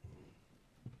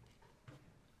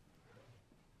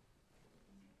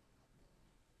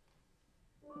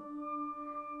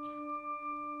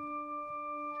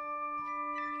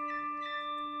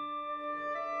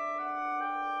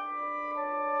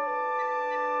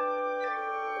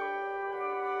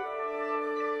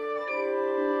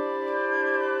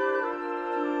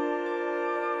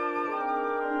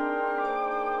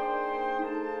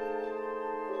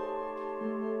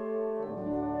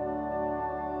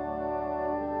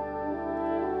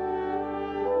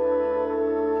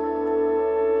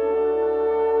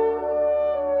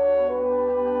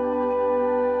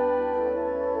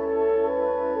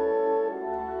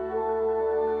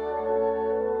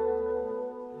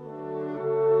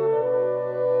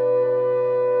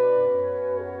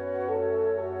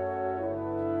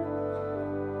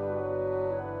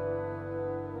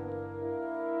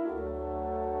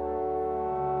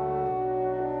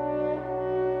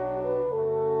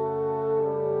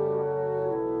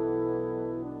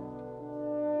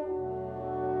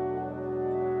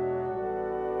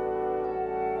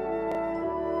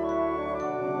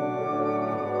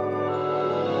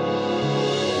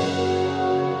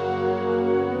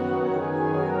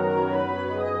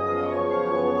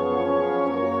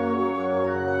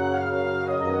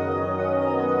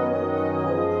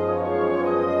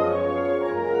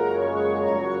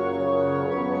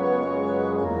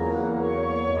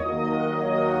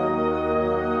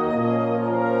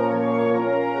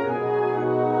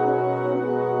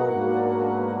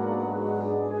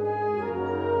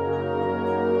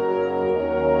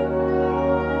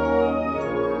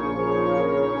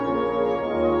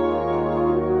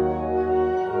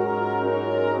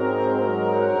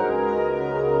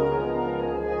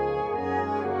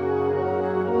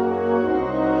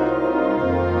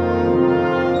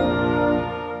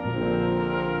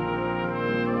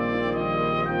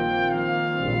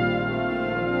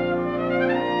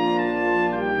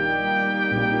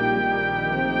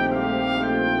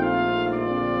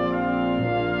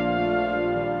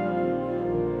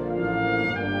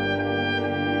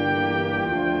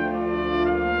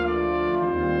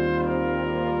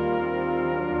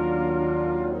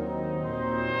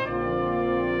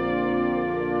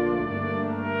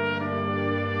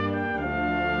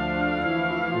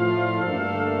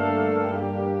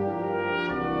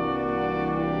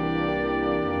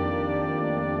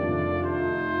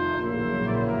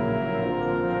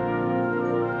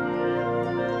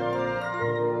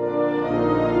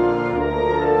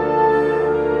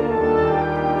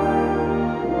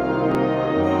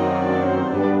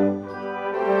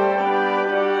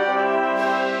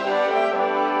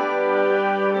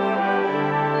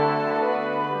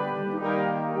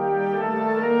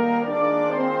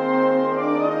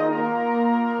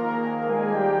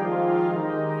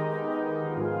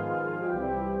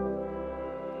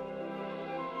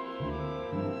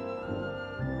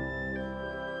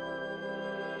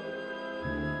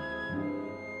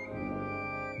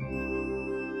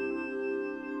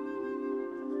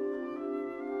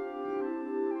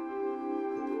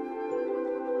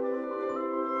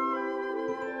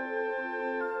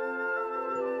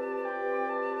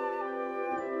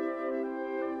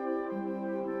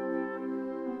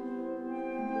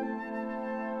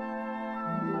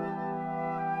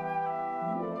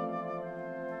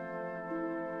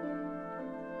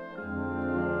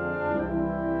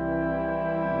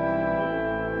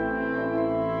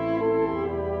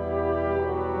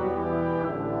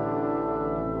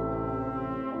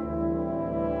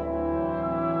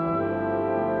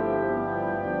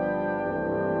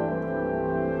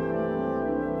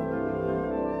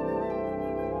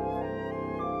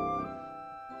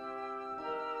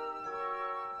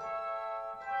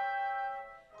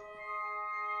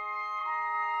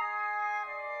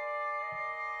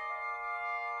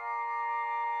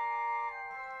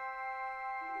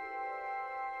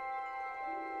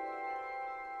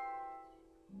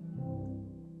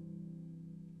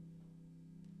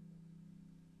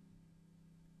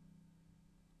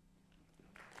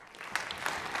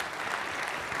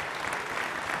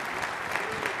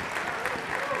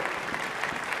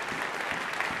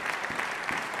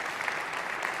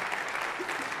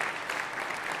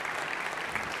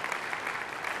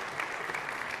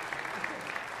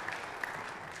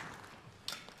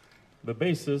 The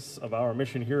basis of our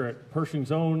mission here at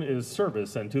Pershing's Own is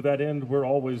service, and to that end, we're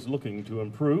always looking to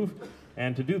improve,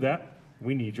 and to do that,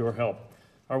 we need your help.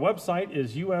 Our website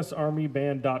is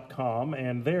usarmyband.com,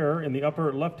 and there in the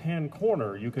upper left-hand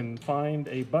corner, you can find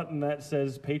a button that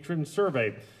says Patron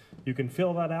Survey. You can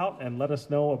fill that out and let us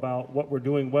know about what we're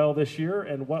doing well this year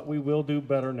and what we will do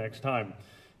better next time.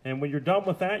 And when you're done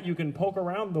with that, you can poke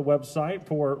around the website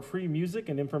for free music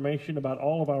and information about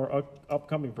all of our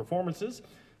upcoming performances.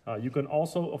 You can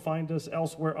also find us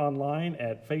elsewhere online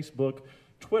at Facebook,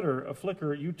 Twitter,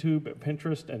 Flickr, YouTube,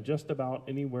 Pinterest, and just about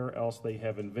anywhere else they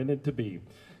have invented to be.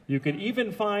 You can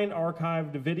even find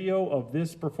archived video of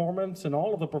this performance and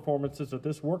all of the performances at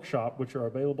this workshop, which are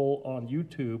available on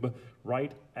YouTube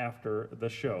right after the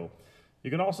show. You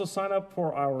can also sign up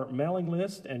for our mailing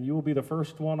list, and you will be the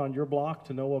first one on your block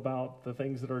to know about the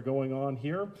things that are going on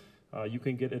here. You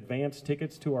can get advance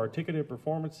tickets to our ticketed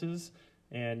performances,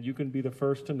 and you can be the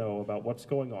first to know about what's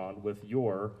going on with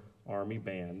your Army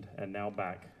Band. And now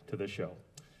back to the show.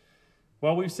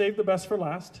 Well, we've saved the best for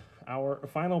last. Our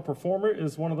final performer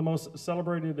is one of the most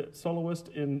celebrated soloists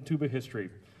in tuba history.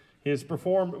 He has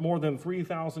performed more than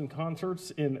 3,000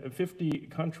 concerts in 50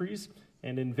 countries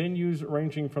and in venues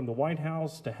ranging from the White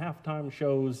House to halftime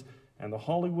shows and the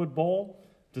Hollywood Bowl,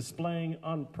 displaying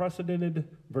unprecedented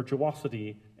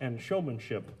virtuosity and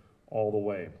showmanship all the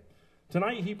way.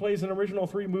 Tonight, he plays an original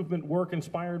three-movement work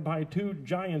inspired by two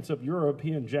giants of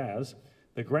European jazz,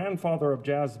 the grandfather of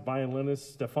jazz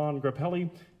violinist Stefan Grappelling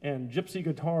and gypsy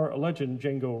guitar legend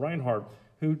Django Reinhardt,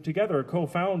 who together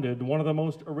co-founded one of the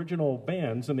most original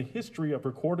bands in the history of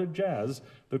recorded jazz,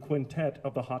 the Quintet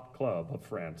of the Hot Club of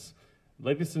France.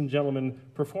 Ladies and gentlemen,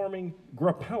 performing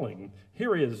Grappelling,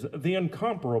 here is the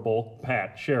incomparable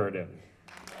Pat Sheridan.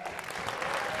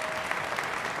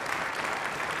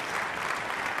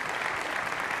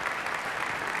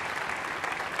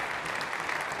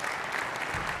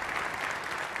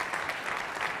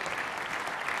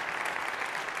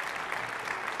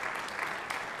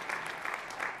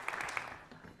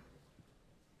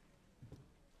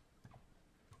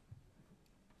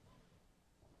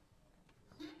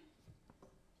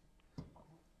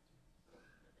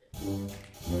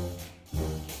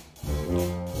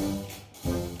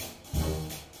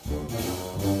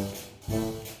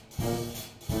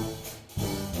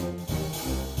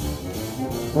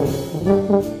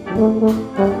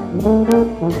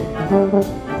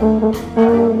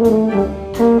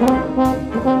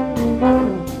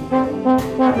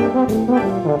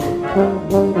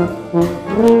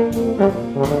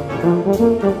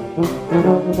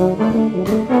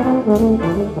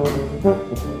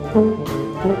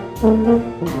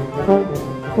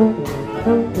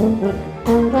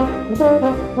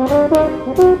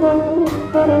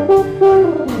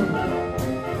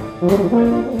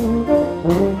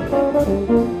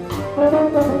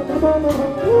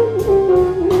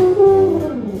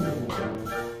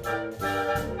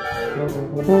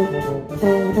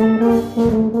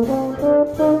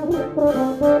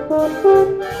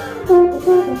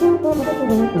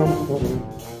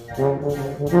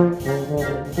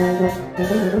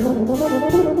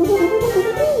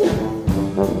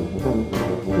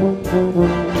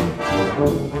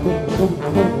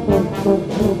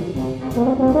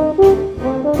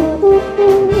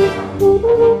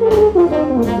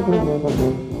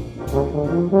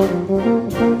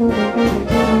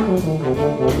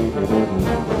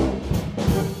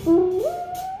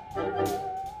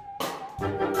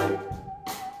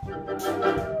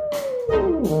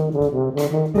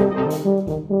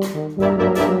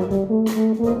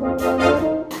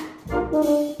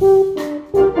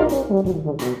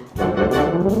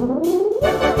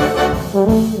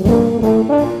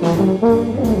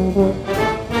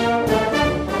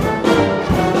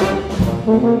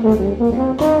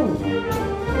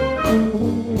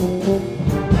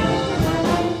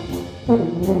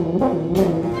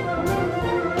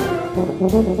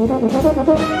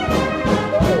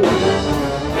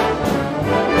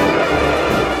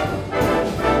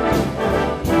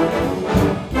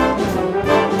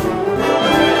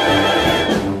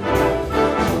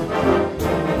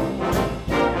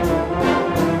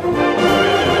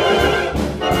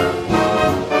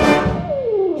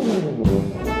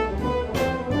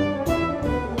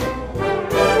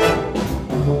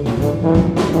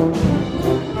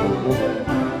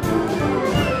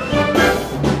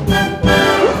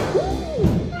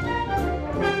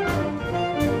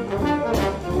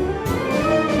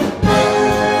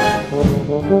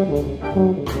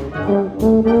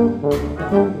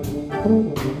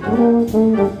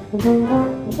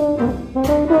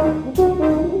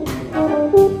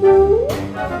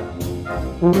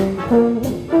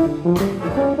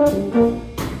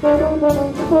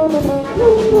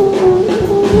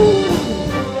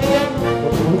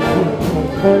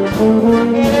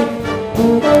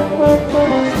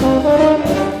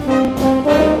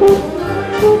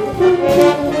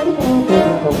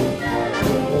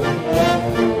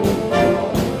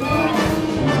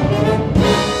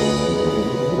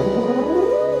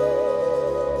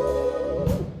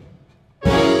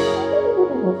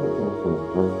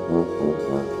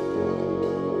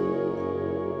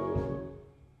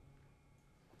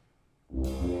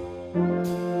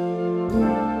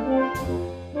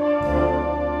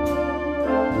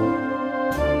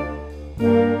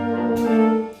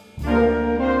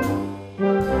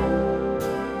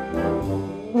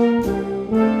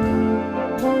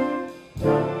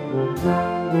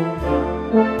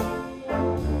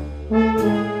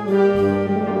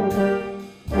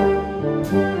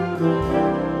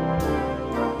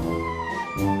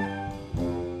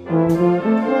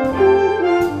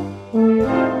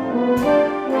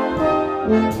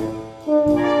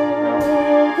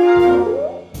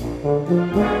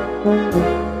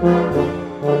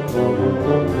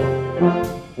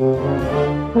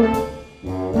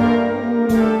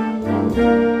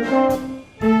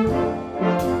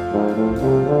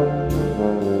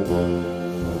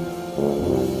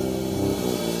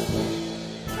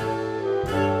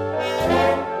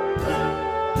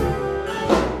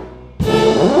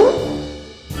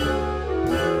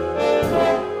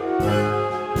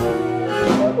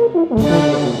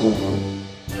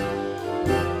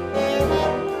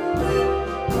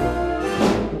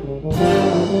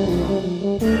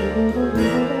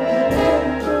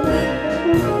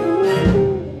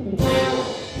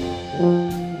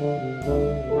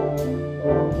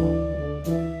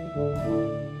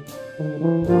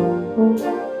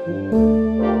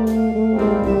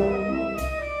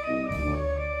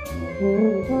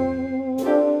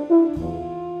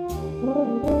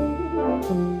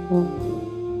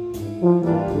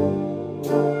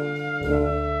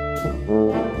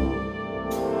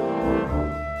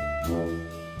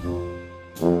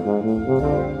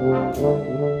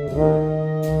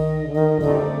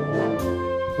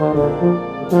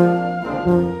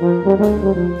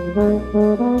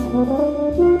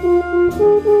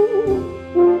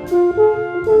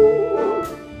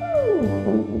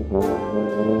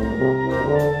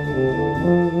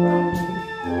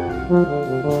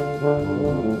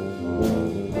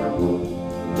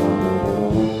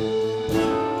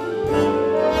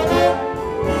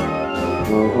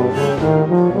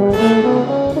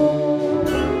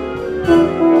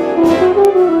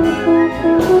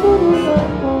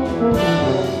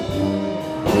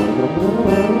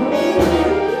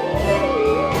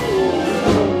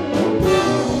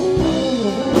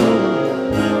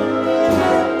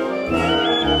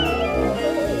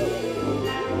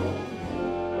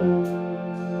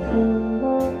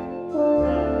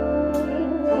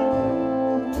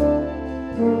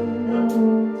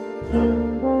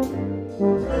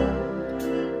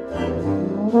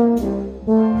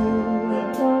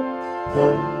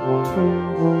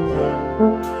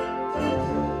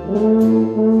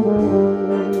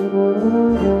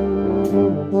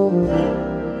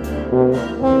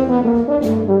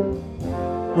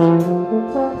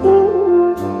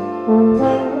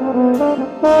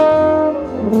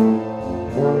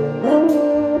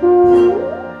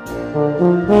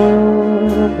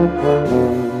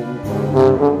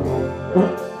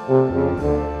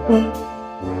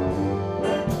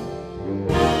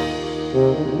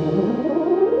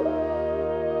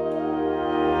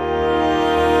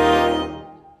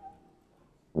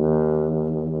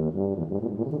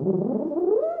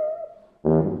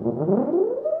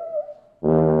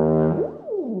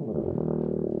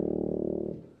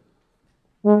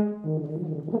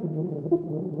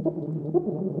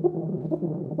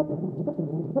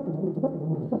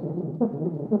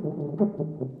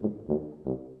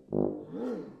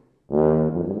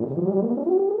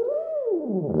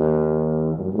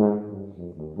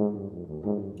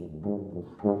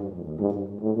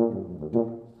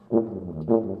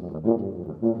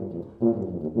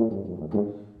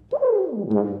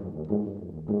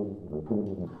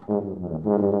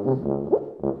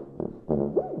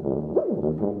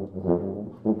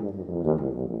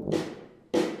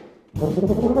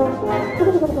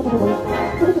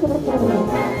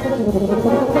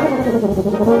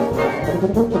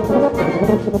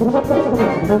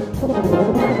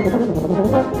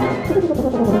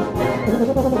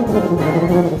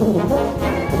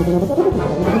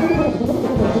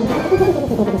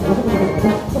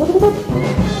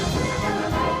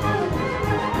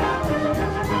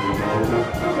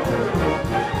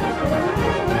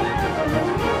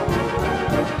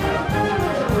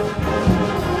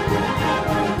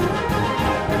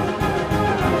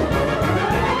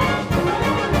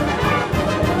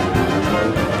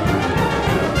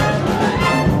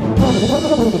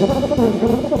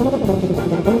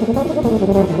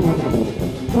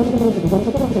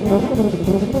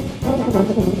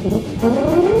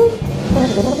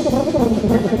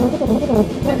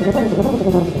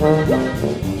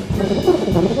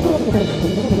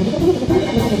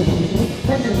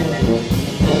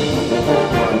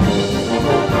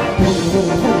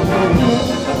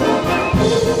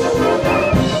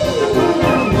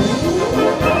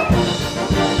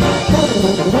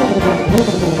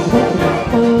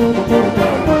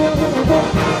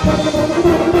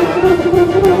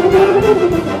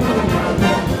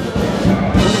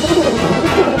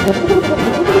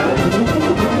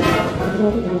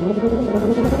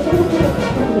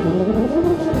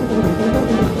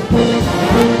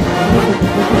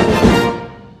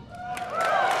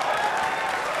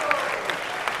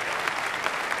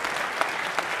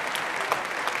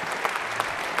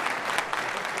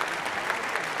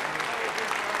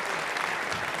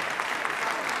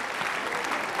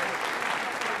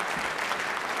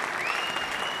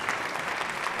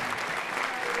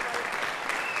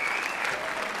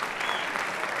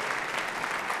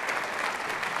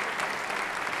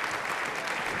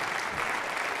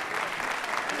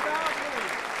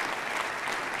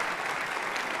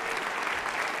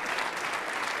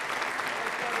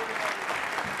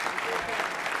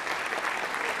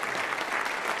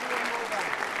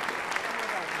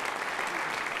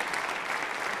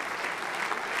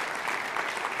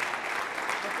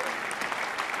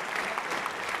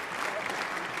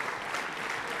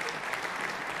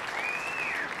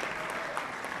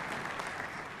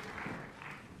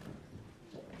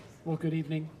 Well, good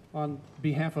evening. On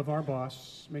behalf of our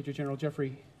boss, Major General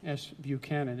Jeffrey S.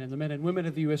 Buchanan, and the men and women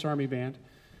of the U.S. Army Band,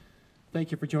 thank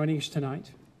you for joining us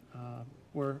tonight.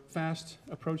 We're fast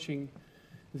approaching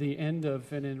the end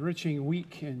of an enriching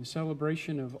week in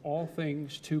celebration of all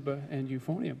things tuba and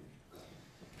euphonium.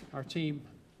 Our team,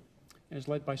 as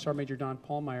led by Sergeant Major Don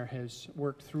Pallmeyer, has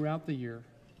worked throughout the year,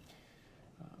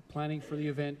 planning for the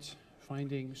event,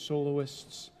 finding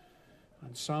soloists,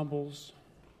 ensembles,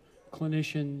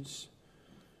 clinicians,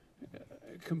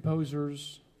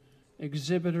 composers,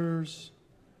 exhibitors,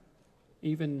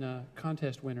 even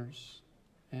contest winners,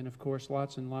 and of course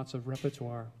lots and lots of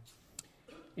repertoire.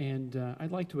 And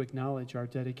I'd like to acknowledge our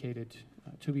dedicated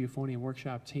Tuba-Euphonium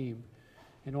workshop team,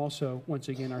 and also, once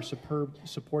again, our superb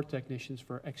support technicians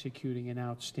for executing an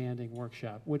outstanding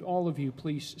workshop. Would all of you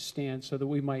please stand so that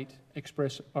we might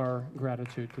express our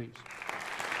gratitude, please?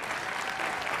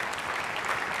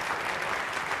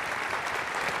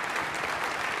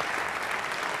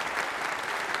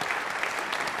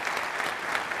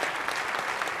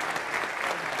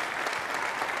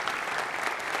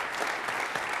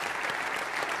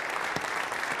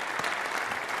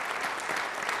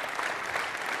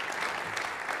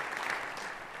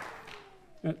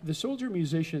 The soldier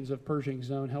musicians of Pershing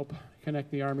Zone help connect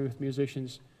the Army with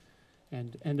musicians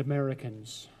and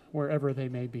Americans, wherever they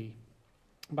may be,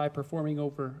 by performing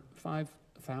over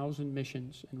 5,000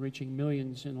 missions and reaching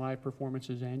millions in live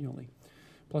performances annually.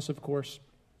 Plus, of course,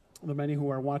 the many who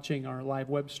are watching our live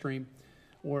web stream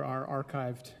or our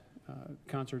archived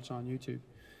concerts on YouTube.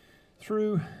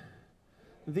 Through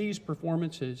these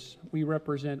performances, we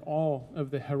represent all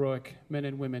of the heroic men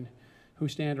and women who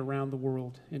stand around the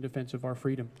world in defense of our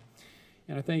freedom.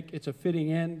 And I think it's a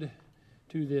fitting end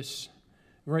to this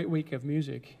great week of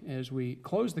music as we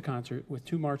close the concert with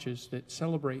two marches that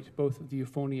celebrate both the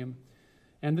euphonium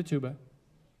and the tuba.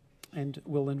 And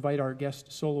we'll invite our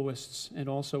guest soloists and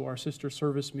also our sister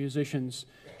service musicians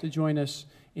to join us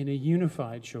in a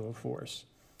unified show of force.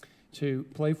 To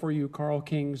play for you Carl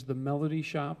King's The Melody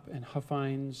Shop and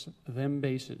Huffines' Them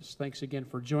Basses. Thanks again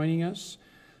for joining us.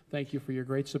 Thank you for your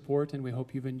great support, and we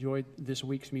hope you've enjoyed this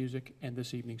week's music and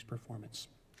this evening's performance.